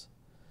voice.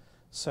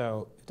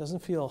 So it doesn't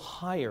feel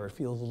higher, it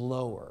feels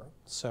lower.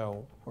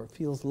 Or it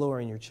feels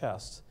lower in your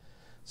chest.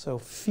 So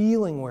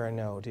feeling where a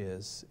note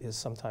is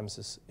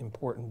sometimes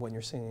important when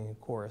you're singing a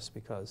chorus,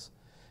 because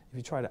if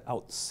you try to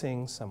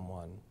out-sing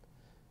someone,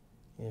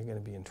 you're going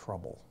to be in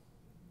trouble.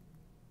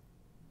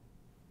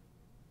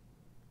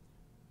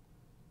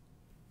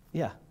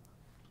 Yeah?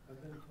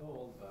 I've been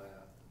told by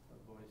a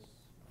voice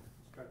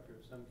instructor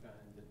of some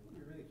kind that you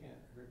really can't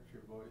hurt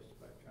your voice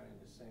by trying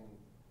to sing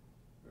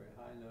very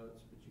high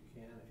notes, but you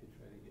can if you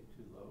try to get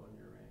too low in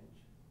your range.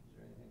 Is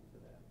there anything to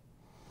that?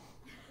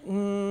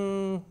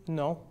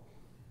 No.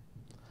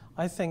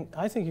 I think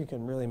you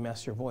can really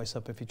mess your voice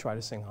up if you try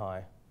to sing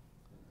high.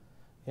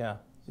 Yeah,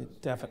 So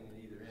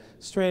definitely. either end.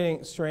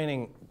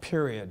 Straining,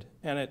 period.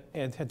 And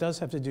it does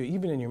have to do,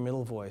 even in your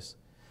middle voice,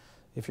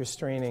 if you're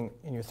straining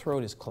and your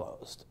throat is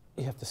closed,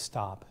 you have to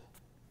stop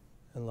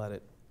and let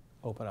it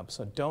open up.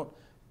 So don't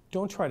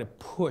try to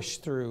push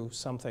through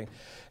something.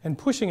 And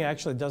pushing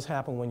actually does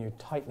happen when you're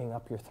tightening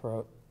up your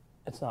throat.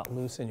 It's not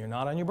loose and you're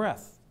not on your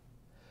breath.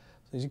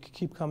 So you can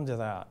keep coming to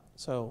that.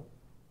 So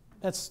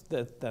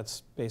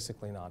that's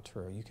basically not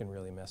true. You can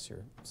really mess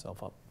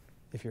yourself up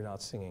if you're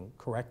not singing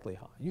correctly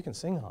high. You can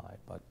sing high,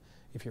 but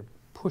if you're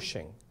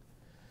pushing,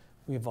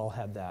 we've all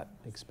had that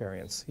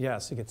experience.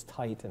 Yes, it gets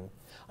tight. And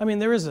I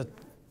mean,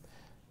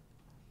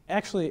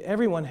 actually,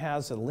 everyone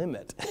has a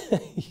limit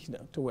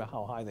to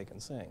how high they can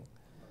sing. Like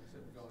I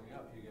said, going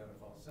up, you got a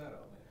falsetto.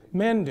 Maybe.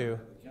 Men do,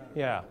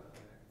 yeah,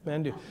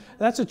 men do.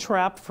 That's a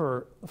trap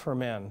for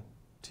men,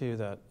 too,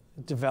 that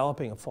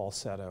developing a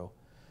falsetto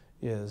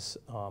is,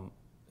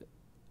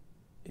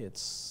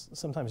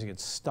 sometimes you get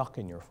stuck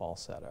in your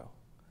falsetto,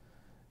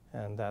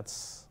 and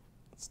it's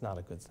not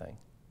a good thing.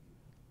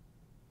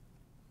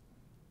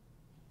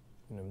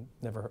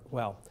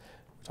 We're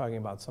talking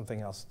about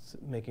something else,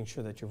 making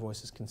sure that your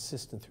voice is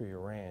consistent through your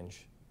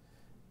range.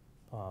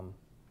 And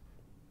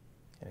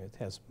it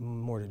has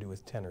more to do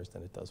with tenors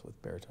than it does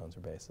with baritones or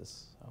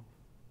basses. So. Are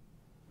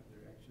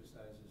there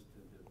exercises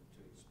to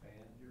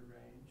expand your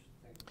range?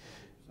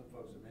 Some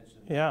folks have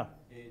mentioned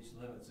age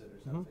limits it or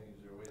something. Is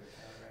there a way to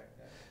counteract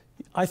that?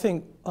 I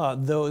think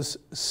those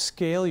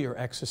scalar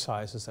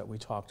exercises that we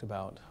talked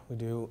about, we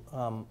do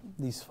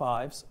these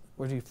fives.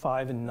 We do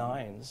 5 and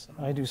 9s.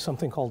 I do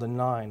something called a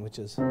 9, which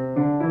is,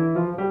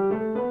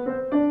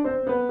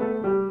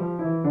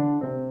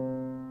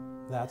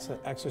 that's an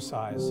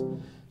exercise,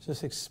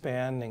 just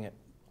expanding it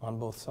on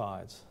both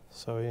sides.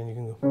 So then you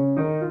can go,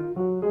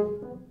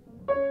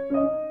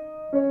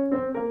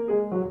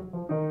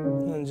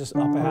 and then just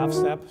up a half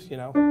step,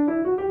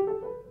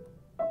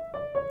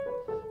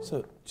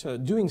 So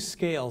doing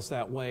scales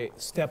that way,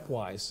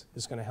 stepwise,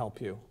 is going to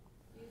help you.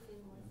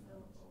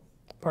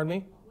 Pardon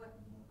me?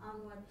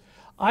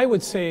 I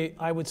would say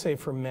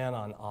for men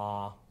on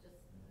ah.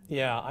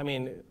 Yeah, I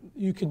mean,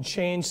 you can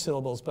change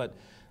syllables, but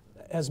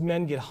as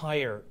men get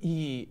higher,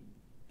 E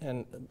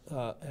and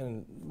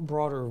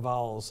broader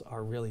vowels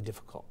are really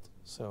difficult.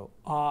 So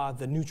ah,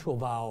 the neutral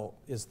vowel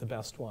is the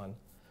best one.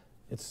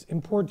 It's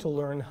important to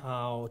learn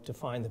how to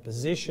find the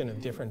position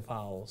of different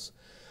vowels.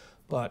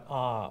 But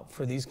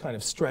for these kind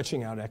of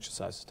stretching out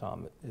exercises,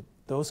 Tom,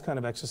 those kind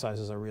of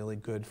exercises are really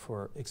good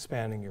for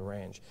expanding your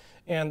range.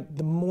 And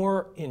the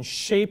more in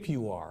shape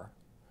you are,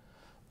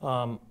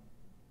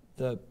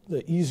 the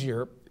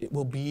easier it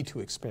will be to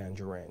expand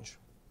your range.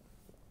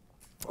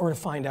 or to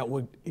find out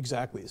what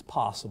exactly is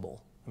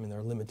possible. I mean, there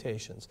are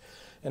limitations.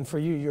 And for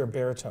you, you're a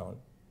baritone.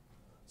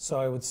 So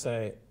I would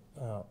say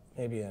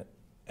maybe an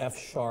F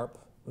sharp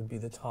would be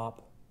the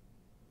top,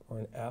 or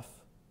an F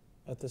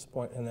at this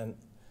point, and then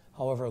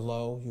however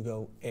low, you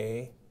go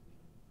A,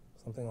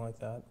 something like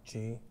that,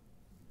 G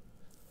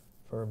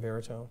for a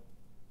baritone.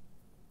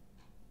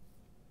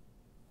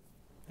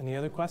 Any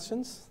other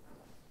questions?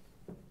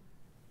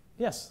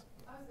 Yes?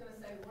 I was going to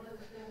say, one of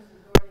the things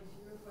regarding to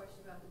your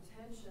question about the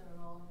tension and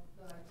all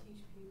that I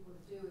teach people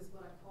to do is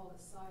what I call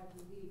the sigh of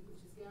relief,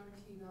 which is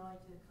guaranteed not only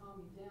to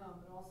calm you down,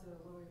 but also to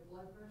lower your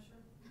blood pressure.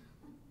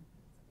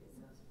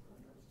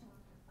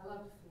 I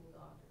love to fool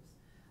doctors.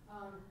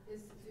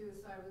 Is to do a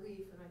sigh of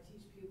relief, and I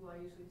teach people, I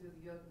usually do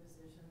the yoga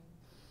position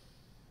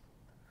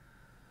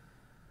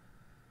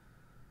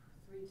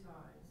 3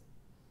 times.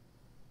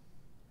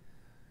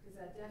 Because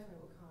that definitely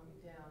will calm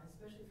you down,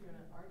 especially if you're in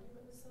an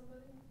argument with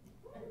somebody.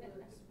 It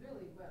works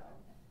really well.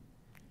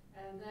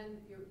 And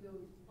then you'll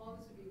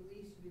lungs will be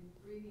released, you'll be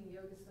breathing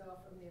yoga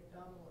style from the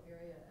abdominal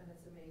area, and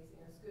it's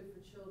amazing. And it's good for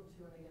children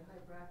too when they get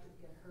hyperactive,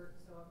 get hurt,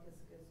 so it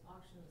gets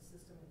oxygen in the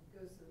system, and it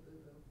goes to the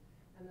boo-boo.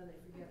 And then they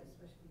forget it,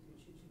 especially if you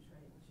do choo-choo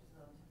training, which is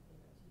another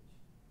technique I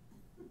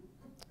teach.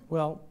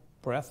 Well,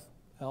 breath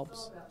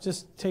helps.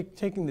 Just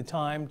taking the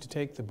time to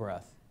take the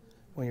breath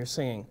when you're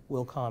singing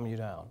will calm you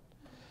down.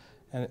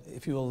 And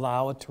if you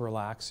allow it to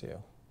relax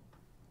you,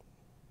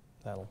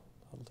 that'll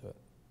do it.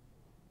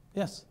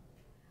 Yes?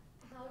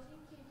 How do you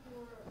keep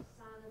your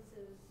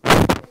sinuses clear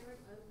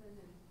and open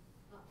and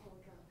not hold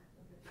up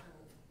a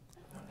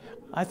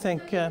bit? I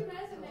think So you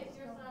resonate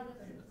your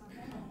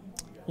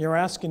sinuses. you're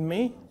asking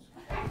me.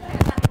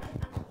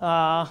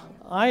 I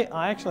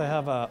actually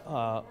have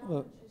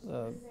a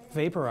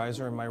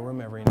vaporizer in my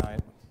room every night.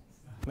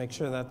 Make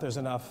sure that there's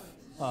enough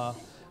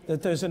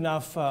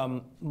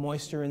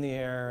moisture in the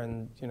air,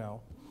 and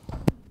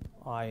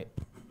I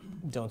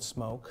don't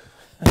smoke.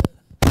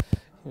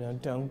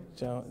 Don't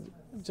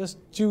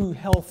just do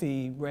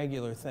healthy,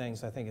 regular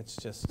things. I think it's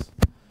just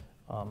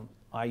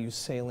I use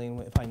saline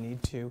if I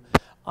need to.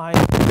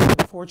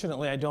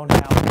 Unfortunately, I don't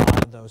have a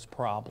lot of those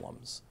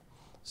problems,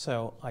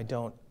 so I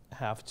don't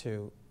have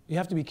to. You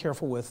have to be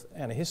careful with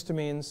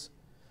antihistamines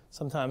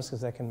sometimes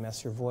because that can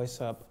mess your voice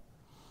up.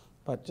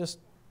 But just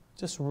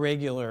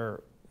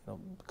regular,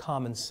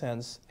 common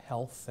sense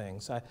health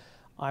things.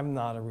 I'm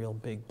not a real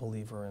big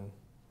believer in,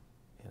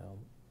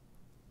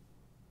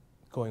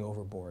 going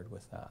overboard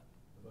with that.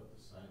 What about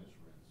the sinus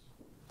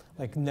rinse?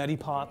 Like neti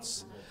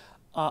pots.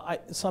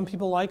 Some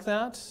people like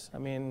that. I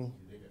mean, Do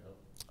you think it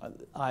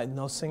helps? I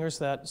know singers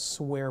that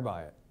swear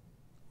by it.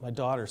 My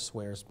daughter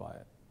swears by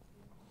it.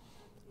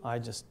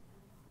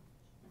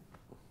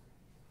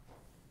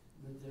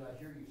 Did I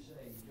hear you say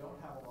you don't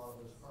have a lot of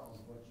those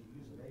problems, but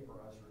you use a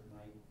vaporizer at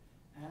night?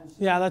 And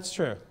Yeah, that's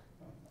true.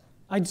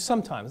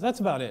 Sometimes. That's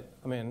about it.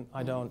 I mean,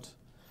 I don't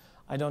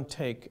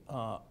take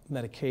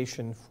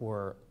medication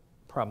for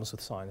problems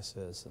with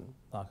sinuses, and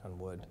knock on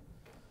wood.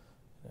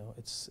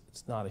 It's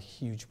not a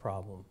huge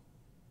problem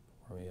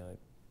for me. I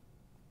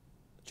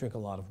drink a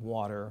lot of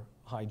water,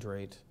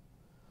 hydrate.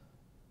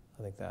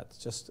 I think that's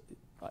just,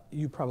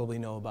 you probably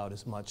know about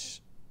as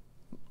much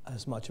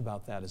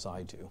about that as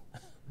I do.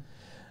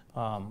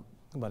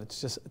 But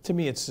it's just, to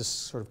me, it's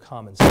just sort of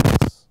common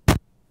sense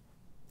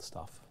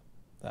stuff.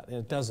 And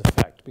it does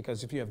affect,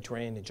 because if you have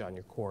drainage on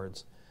your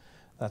cords,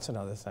 that's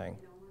another thing.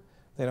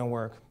 They don't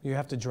work. You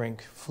have to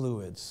drink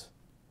fluids.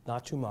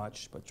 Not too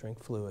much, but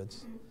drink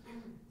fluids.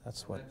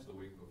 That's what. That's the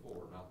week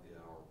before, not the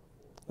hour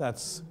before.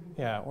 That's,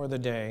 or the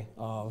day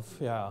of,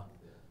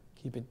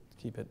 Keep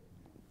it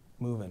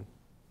moving.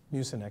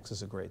 Mucinex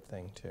is a great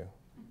thing too.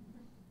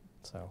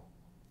 So.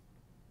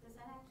 Does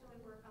that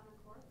actually work on the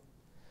cords?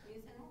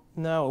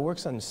 Mucinex? No, it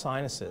works on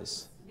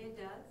sinuses. It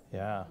does?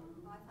 Yeah, Oh,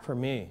 I thought for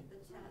me. the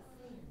chest.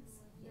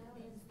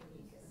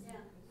 Yeah,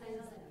 I know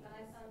that, but I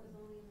thought it was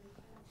only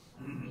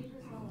in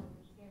the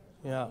chest.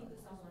 Yeah.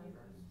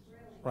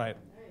 Right.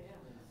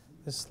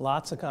 There's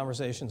lots of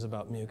conversations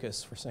about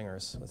mucus for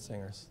singers, with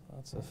singers.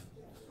 Lots of.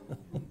 How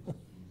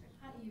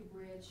do you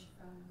bridge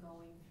from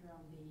going from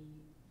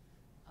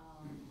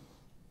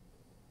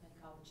they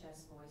call the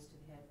chest voice to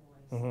the head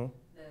voice? Mm-hmm.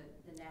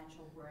 The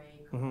natural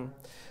break? Mm-hmm.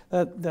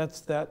 Or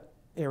That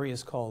area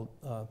is called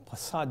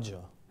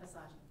passaggio.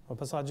 passaggio. Well,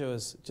 passaggio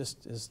is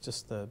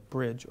just the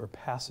bridge or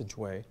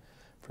passageway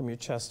from your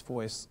chest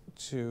voice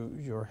to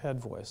your head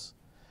voice.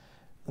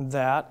 And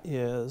that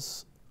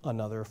is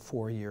another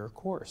 4-year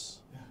course.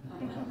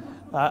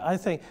 I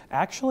think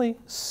actually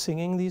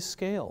singing these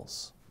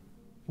scales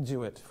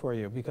do it for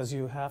you, because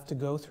you have to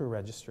go through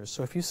registers.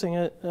 So if you sing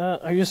it,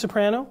 are you a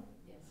soprano?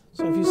 Yes.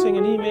 So if you sing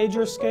an E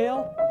major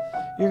scale,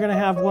 you're going to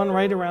have one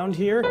right around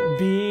here,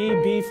 B,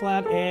 B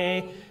flat,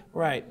 A.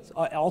 Right,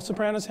 all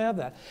sopranos have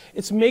that.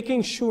 It's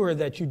making sure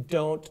that you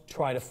don't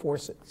try to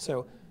force it.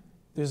 So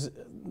there's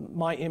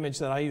my image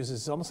that I use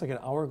is almost like an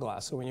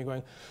hourglass. So when you're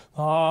going,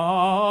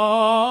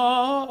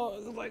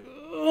 like,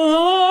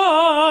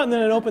 and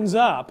then it opens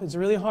up. It's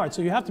really hard.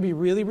 So you have to be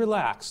really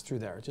relaxed through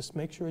there. Just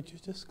make sure that you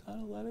just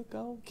kind of let it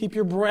go. Keep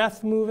your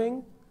breath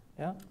moving.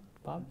 Yeah,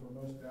 Bob? For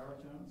most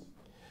baritones,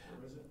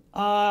 or is it?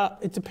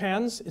 It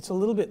depends. It's a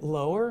little bit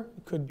lower.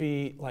 It could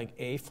be like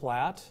A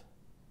flat.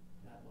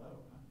 Not low,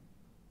 huh?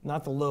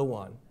 Not the low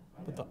one,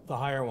 but the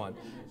higher one.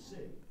 C.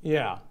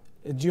 Yeah.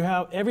 Do you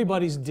have,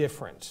 everybody's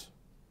different.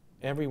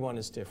 Everyone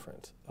is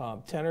different.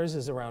 Tenors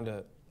is around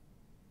a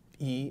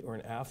E or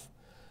an F.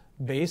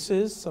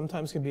 Basses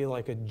sometimes can be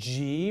like a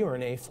G or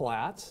an A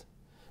flat.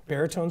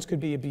 Baritones could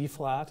be a B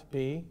flat,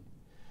 B.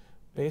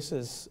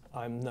 Basses,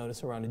 I've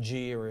noticed around a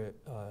G or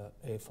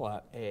a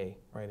flat A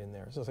right in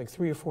there. So it's like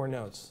 3 or 4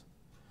 notes.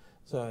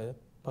 So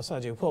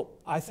passaggio. Well,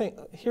 I think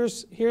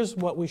here's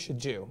what we should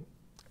do.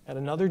 At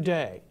another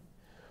day,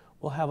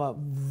 we'll have a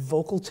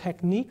vocal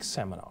technique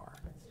seminar.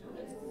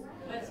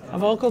 A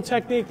vocal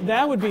technique,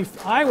 that would be,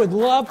 I would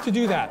love to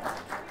do that.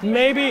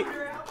 Maybe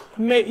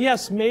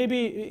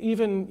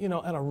even, you know,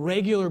 on a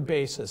regular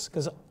basis,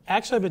 because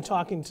actually I've been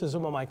talking to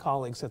some of my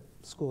colleagues at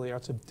the School of the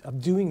Arts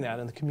of doing that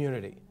in the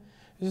community.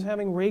 Just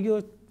having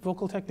regular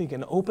vocal technique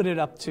and open it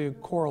up to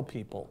choral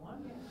people.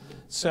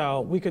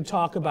 So we could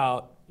talk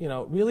about, you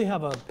know, really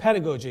have a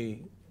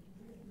pedagogy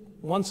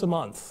once a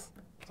month,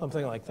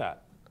 something like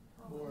that.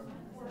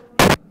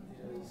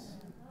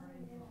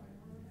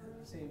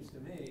 Seems to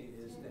me,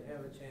 is to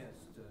have a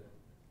chance to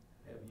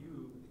have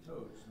you, the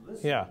coach, listen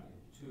to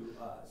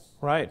us.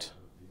 Right.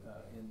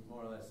 In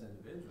more or less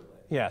individually.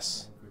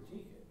 Yes. And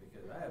critique it,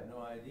 because I have no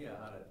idea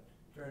how to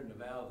turn the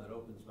valve that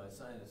opens my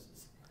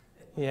sinuses.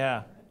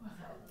 Yeah.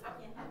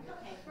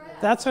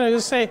 That's what I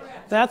was say.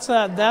 That's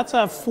a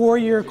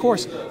 4-year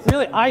course.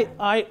 Really,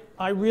 I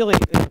really,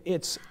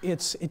 it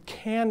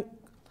can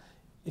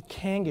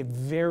get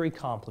very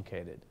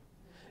complicated.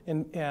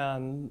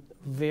 And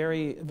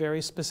very,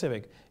 very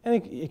specific.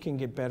 And it can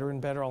get better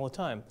and better all the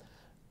time.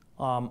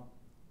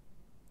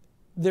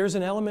 There's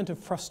an element of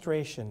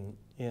frustration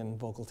in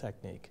vocal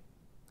technique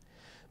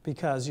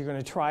because you're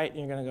going to try it and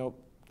you're going to go,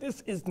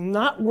 this is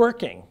not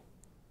working.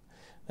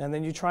 And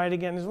then you try it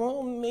again,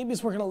 well, maybe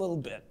it's working a little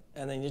bit.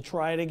 And then you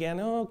try it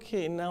again,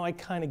 okay, now I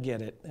kind of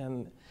get it.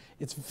 And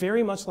it's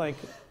very much like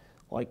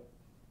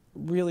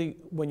really,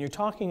 when you're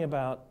talking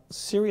about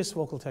serious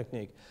vocal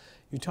technique,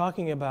 you're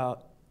talking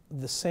about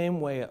the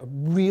same way a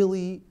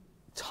really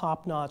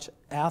top-notch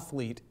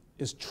athlete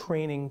is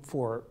training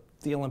for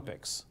the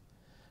Olympics.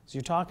 So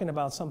you're talking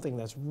about something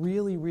that's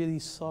really, really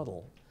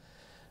subtle.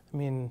 I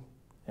mean,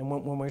 and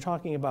when we're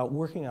talking about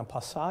working on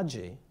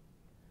passaggio,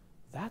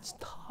 that's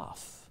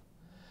tough.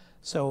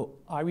 So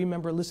I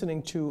remember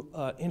listening to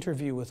an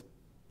interview with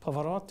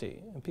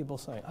Pavarotti, and people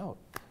saying, oh,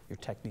 your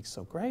technique's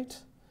so great.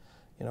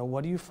 You know,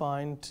 what do you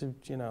find to,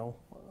 you know,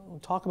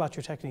 talk about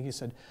your technique. He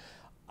said,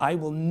 I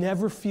will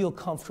never feel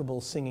comfortable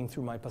singing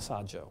through my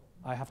passaggio.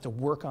 I have to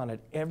work on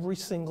it every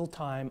single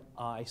time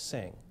I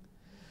sing.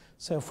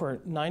 So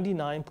for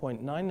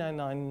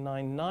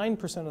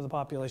 99.99999% of the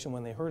population,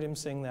 when they heard him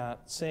sing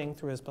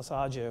through his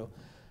passaggio,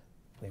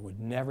 they would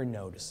never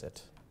notice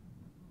it.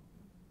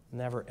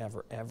 Never,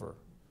 ever, ever.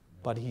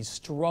 But he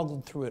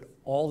struggled through it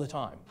all the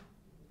time.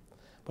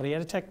 But he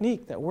had a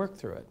technique that worked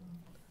through it.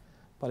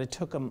 But it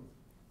took him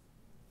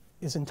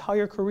his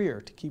entire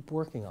career to keep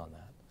working on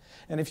that.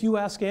 And if you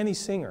ask any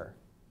singer,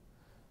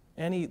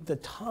 the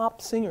top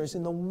singers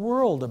in the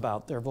world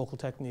about their vocal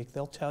technique,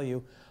 they'll tell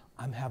you,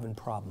 I'm having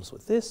problems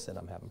with this, and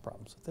I'm having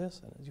problems with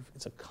this, and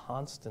it's a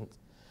constant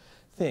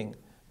thing.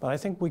 But I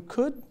think we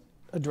could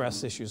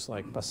address issues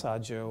like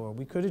passaggio, or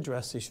we could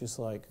address issues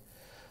like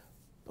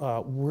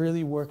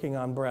really working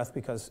on breath,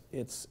 because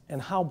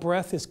and how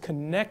breath is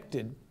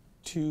connected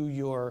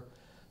to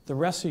the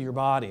rest of your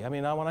body. I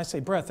mean, when I say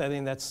breath, I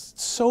mean that's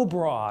so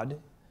broad.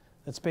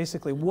 That's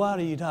basically, what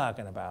are you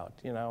talking about?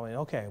 You know,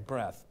 okay,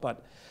 breath.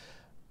 But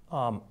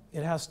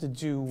it has to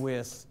do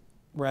with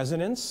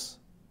resonance.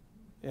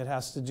 It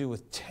has to do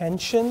with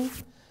tension.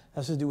 It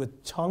has to do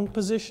with tongue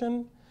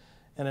position,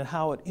 and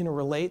how it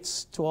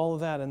interrelates to all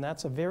of that. And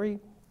that's a very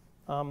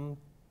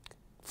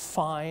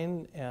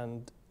fine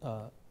and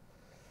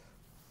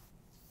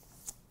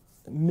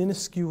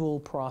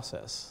minuscule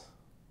process,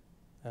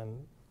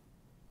 and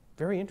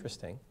very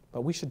interesting.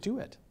 But we should do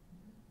it.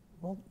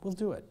 We'll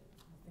do it.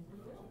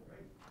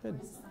 Good.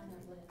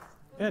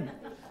 Good.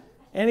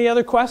 Any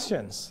other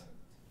questions?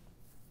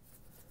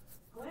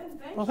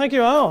 Well, thank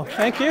you. Oh,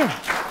 thank you.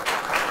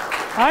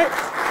 I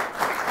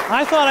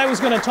thought I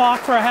was going to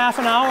talk for a half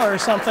an hour or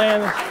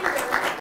something.